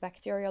to like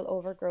bacterial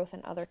overgrowth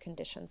and other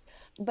conditions.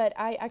 But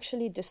I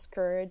actually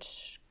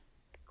discourage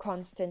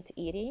constant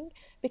eating,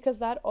 because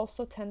that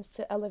also tends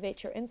to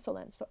elevate your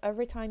insulin. So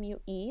every time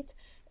you eat,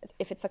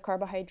 if it's a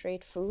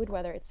carbohydrate food,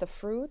 whether it's a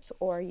fruit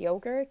or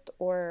yogurt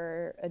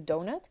or a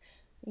donut,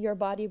 your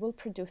body will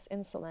produce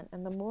insulin.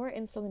 And the more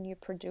insulin you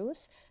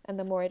produce and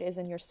the more it is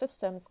in your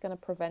system, it's going to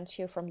prevent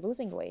you from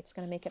losing weight. It's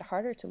going to make it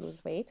harder to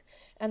lose weight.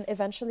 And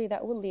eventually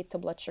that will lead to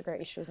blood sugar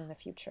issues in the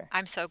future.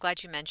 I'm so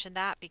glad you mentioned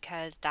that,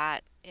 because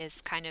that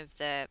is kind of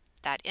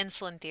that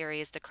insulin theory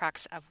is the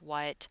crux of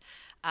what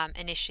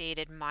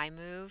initiated my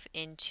move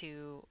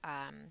into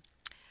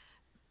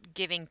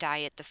giving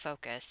diet the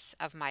focus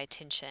of my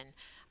attention,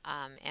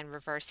 and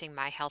reversing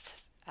my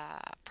health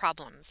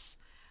problems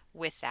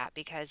with that,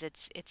 because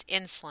it's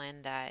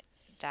insulin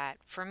that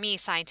for me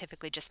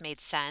scientifically just made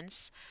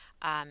sense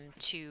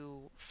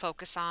to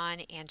focus on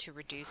and to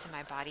reduce in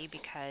my body,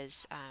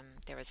 because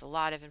there was a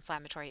lot of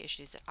inflammatory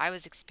issues that I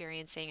was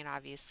experiencing, and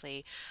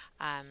obviously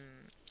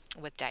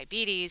with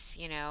diabetes,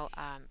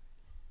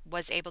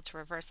 was able to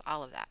reverse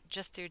all of that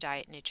just through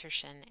diet,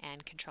 nutrition,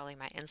 and controlling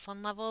my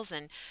insulin levels.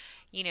 And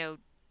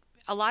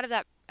a lot of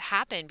that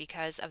happened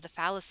because of the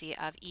fallacy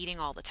of eating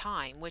all the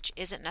time, which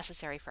isn't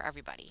necessary for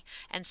everybody,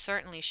 and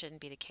certainly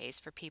shouldn't be the case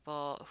for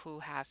people who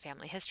have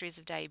family histories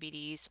of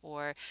diabetes,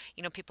 or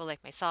people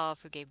like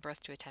myself who gave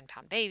birth to a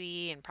 10-pound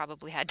baby and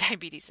probably had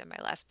diabetes in my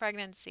last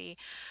pregnancy.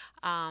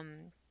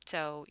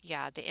 So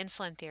yeah, the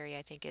insulin theory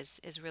I think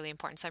is really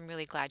important. So I'm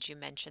really glad you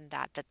mentioned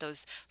that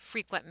those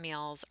frequent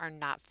meals are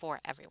not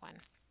for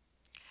everyone.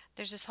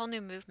 There's this whole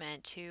new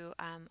movement to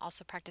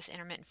also practice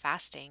intermittent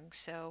fasting.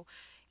 So,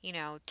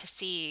 to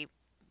see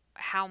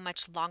how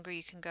much longer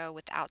you can go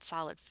without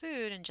solid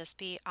food and just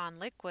be on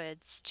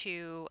liquids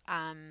to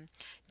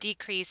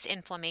decrease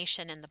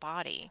inflammation in the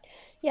body.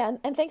 Yeah,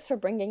 and thanks for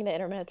bringing the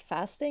intermittent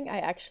fasting. I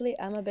actually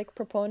am a big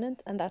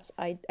proponent, and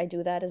I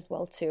do that as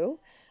well too.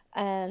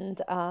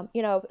 And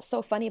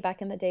so funny,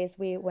 back in the days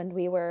when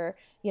we were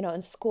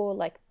in school,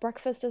 like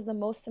breakfast is the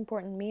most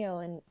important meal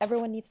and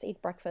everyone needs to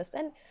eat breakfast.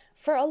 And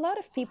for a lot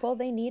of people,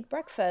 they need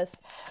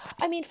breakfast.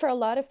 I mean, for a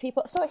lot of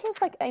people, so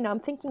here's like, I'm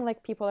thinking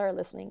like people are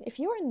listening. If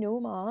you're a new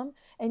mom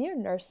and you're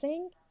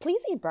nursing,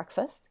 please eat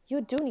breakfast. You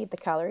do need the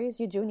calories,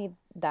 you do need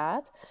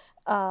that.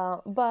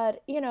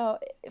 But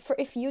for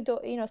if you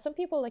don't, some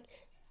people like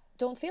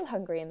don't feel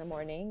hungry in the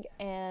morning,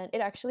 and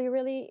it actually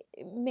really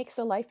makes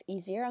their life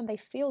easier and they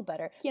feel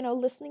better.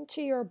 Listening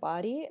to your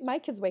body. My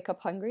kids wake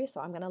up hungry,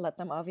 so I'm going to let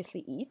them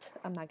obviously eat.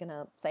 I'm not going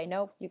to say,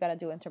 no, you got to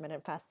do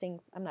intermittent fasting.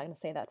 I'm not going to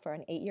say that for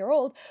an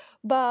 8-year-old,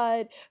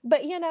 but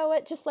you know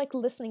what, just like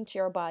listening to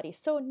your body.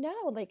 So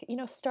now, like,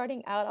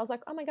 starting out, I was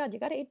like, oh my God, you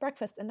got to eat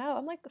breakfast. And now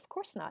I'm like, of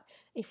course not.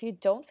 If you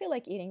don't feel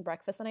like eating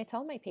breakfast, and I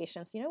tell my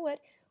patients, you know what,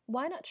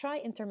 why not try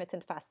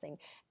intermittent fasting?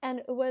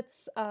 And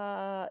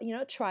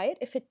try it.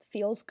 If it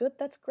feels good,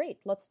 that's great.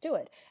 Let's do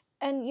it.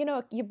 And,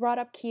 you brought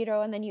up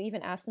keto, and then you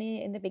even asked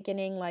me in the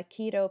beginning, like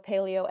keto,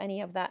 paleo, any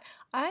of that.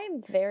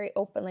 I'm very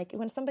open. Like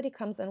when somebody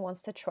comes and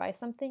wants to try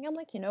something, I'm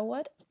like, you know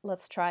what?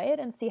 Let's try it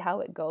and see how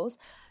it goes.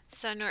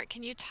 So, Noor,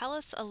 can you tell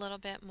us a little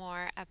bit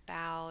more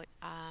about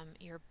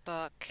your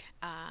book,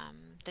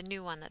 the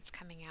new one that's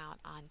coming out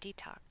on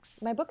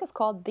detox? My book is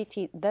called The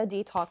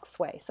Detox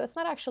Way. So it's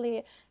not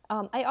actually,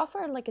 I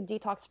offer like a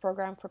detox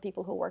program for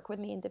people who work with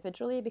me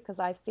individually, because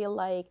I feel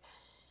like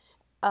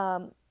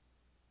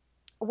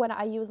when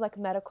I use like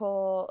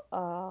medical,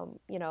 I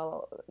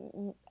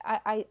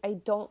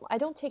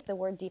don't take the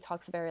word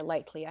detox very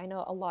lightly. I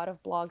know a lot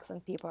of blogs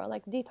and people are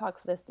like,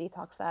 detox this,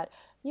 detox that.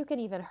 You can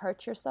even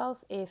hurt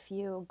yourself if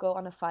you go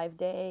on a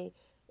 5-day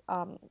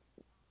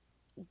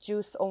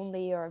juice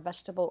only or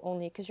vegetable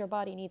only, because your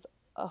body needs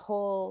a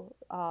whole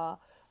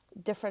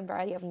different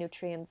variety of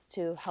nutrients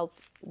to help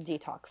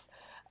detox.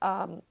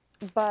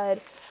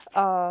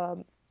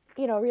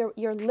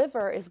 your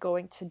liver is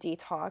going to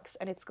detox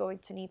and it's going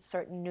to need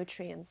certain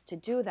nutrients to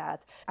do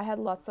that. I had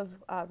lots of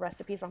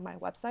recipes on my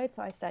website,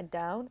 so I sat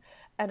down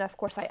and of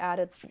course I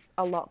added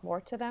a lot more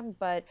to them,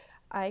 but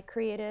I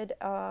created,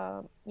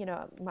 I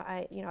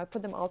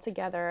put them all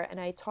together and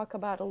I talk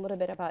about a little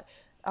bit about,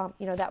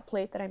 that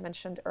plate that I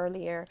mentioned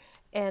earlier.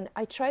 And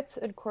I tried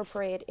to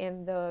incorporate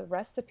in the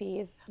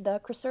recipes the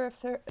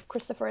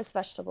cruciferous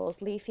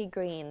vegetables, leafy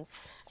greens,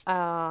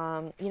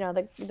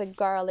 the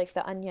garlic,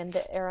 the onion,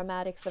 the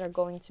aromatics that are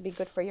going to be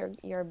good for your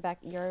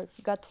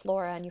gut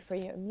flora and for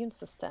your immune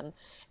system,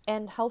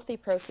 and healthy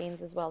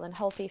proteins as well, and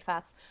healthy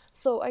fats.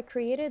 So I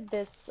created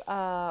this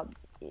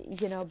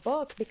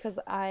book because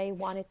I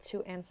wanted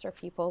to answer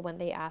people when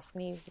they ask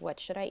me, what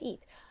should I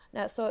eat?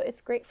 Now, so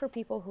it's great for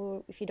people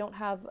who, if you don't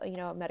have,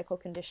 a medical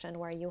condition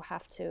where you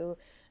have to,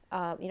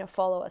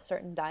 follow a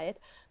certain diet.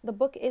 The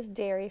book is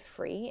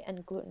dairy-free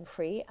and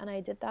gluten-free, and I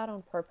did that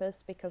on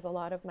purpose because a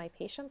lot of my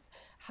patients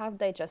have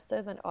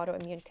digestive and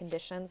autoimmune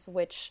conditions,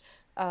 which,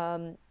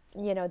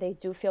 they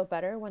do feel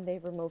better when they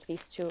remove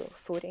these two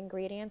food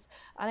ingredients.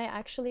 And I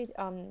actually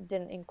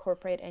didn't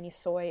incorporate any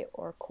soy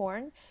or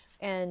corn.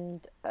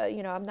 And,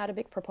 I'm not a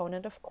big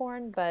proponent of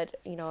corn, but,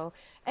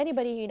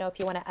 anybody, if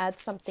you want to add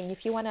something,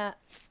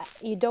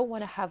 you don't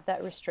want to have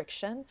that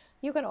restriction,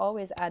 you can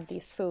always add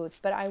these foods.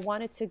 But I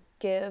wanted to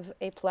give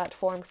a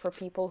platform for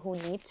people who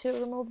need to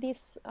remove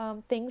these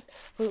things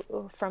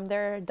from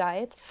their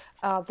diet,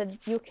 that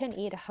you can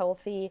eat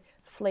healthy,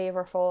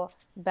 flavorful,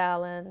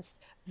 balanced,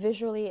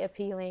 visually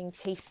appealing,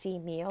 tasty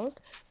meals.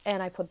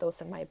 And I put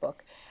those in my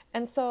book.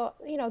 And so,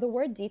 the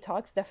word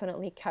detox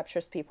definitely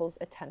captures people's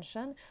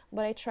attention,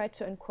 but I try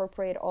to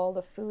incorporate all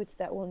the foods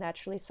that will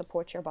naturally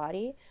support your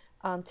body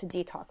to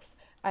detox.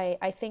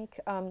 I think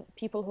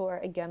people who are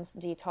against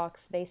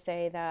detox, they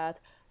say that,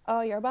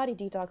 oh, your body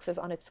detox is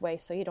on its way,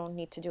 so you don't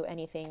need to do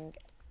anything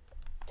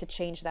to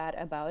change that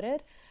about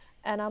it.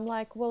 And I'm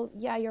like, well,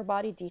 yeah, your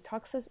body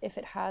detoxes if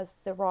it has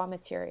the raw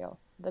material,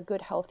 the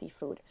good, healthy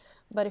food.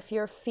 But if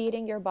you're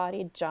feeding your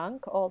body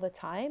junk all the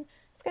time,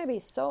 it's going to be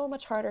so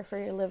much harder for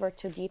your liver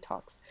to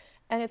detox.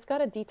 And it's got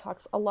to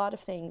detox a lot of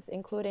things,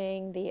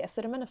 including the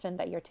acetaminophen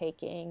that you're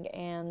taking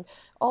and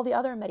all the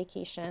other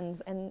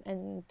medications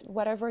and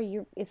whatever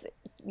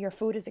your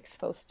food is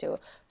exposed to.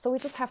 So we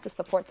just have to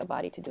support the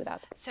body to do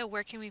that. So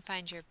where can we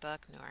find your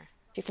book, Noor?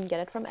 You can get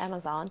it from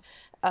Amazon.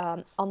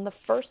 On the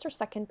first or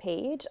second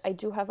page, I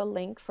do have a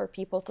link for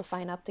people to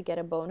sign up to get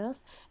a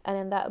bonus. And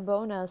in that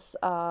bonus,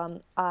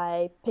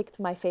 I picked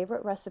my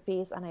favorite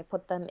recipes and I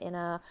put them in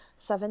a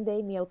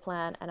 7-day meal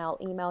plan. And I'll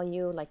email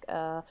you like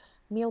a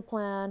meal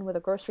plan with a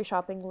grocery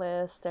shopping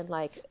list, and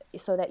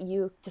so that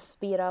you to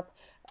speed up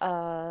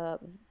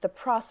the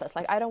process.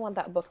 I don't want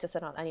that book to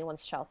sit on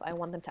anyone's shelf. I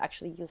want them to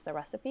actually use the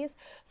recipes.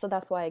 So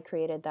that's why I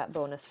created that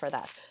bonus for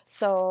that.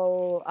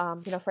 So,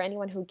 for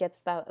anyone who gets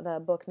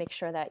the book, make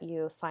sure that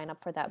you sign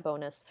up for that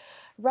bonus.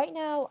 Right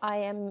now, I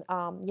am,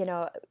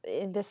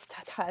 in this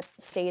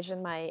stage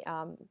in my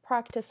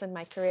practice and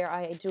my career,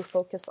 I do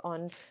focus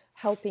on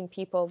helping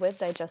people with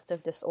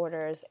digestive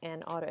disorders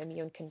and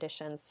autoimmune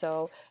conditions.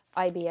 So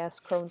IBS,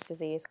 Crohn's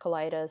disease,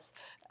 colitis,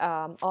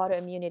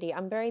 autoimmunity.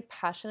 I'm very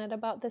passionate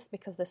about this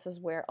because this is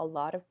where a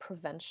lot of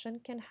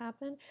prevention can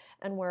happen,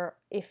 and where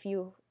if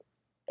you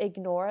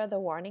ignore the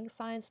warning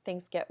signs,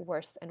 things get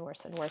worse and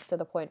worse and worse to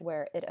the point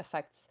where it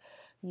affects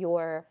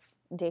your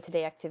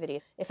day-to-day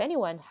activities. If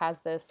anyone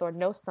has this or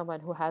knows someone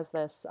who has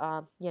this,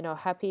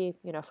 happy,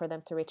 for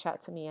them to reach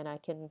out to me and I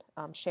can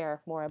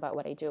share more about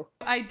what I do.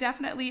 I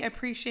definitely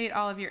appreciate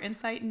all of your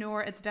insight,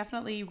 Noor. It's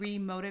definitely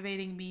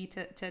re-motivating me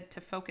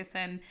to focus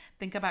and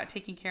think about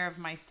taking care of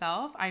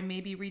myself. I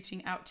may be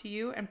reaching out to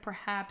you, and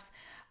perhaps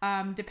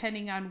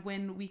depending on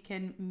when we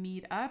can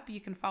meet up, you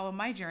can follow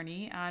my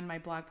journey on my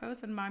blog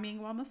post and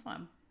Mommying While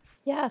Muslim.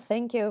 Yeah,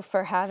 thank you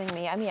for having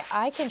me. I mean,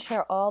 I can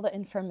share all the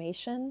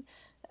information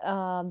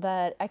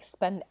that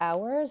expend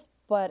hours,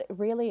 but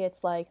really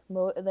it's like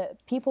the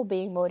people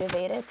being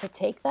motivated to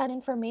take that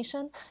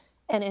information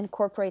and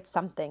incorporate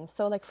something.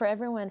 So like for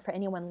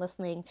anyone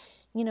listening,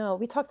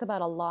 we talked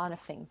about a lot of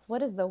things.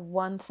 What is the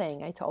one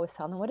thing, I always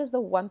tell them, what is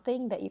the one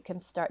thing that you can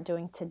start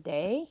doing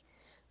today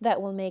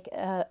that will make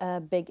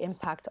a big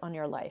impact on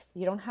your life?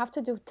 You don't have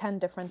to do 10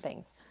 different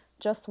things,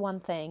 just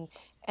one thing.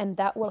 And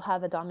that will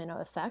have a domino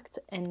effect,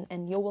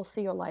 and you will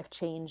see your life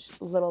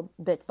change little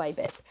bit by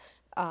bit.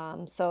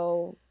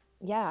 So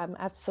yeah, I'm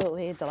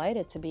absolutely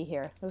delighted to be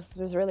here. It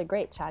was really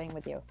great chatting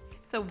with you.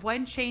 So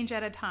one change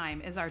at a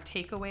time is our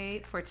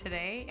takeaway for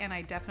today, and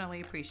I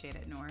definitely appreciate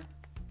it, Noor.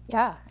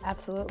 Yeah,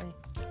 absolutely.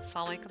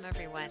 Assalamu alaikum,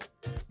 everyone.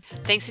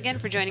 Thanks again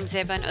for joining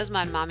Zeba and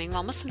Uzma on Mommying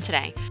While Muslim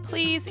today.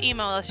 Please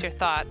email us your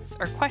thoughts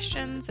or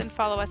questions and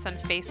follow us on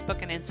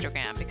Facebook and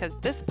Instagram, because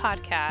this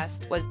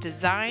podcast was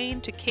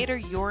designed to cater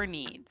your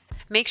needs.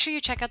 Make sure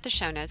you check out the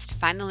show notes to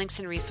find the links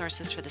and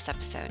resources for this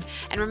episode.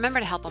 And remember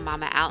to help a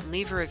mama out and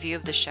leave a review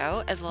of the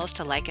show, as well as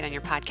to like it on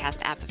your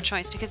podcast app of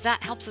choice, because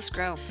that helps us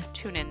grow.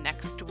 Tune in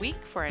next week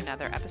for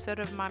another episode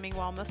of Mommying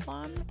While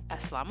Muslim.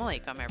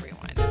 Assalamu alaikum,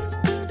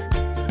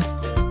 everyone.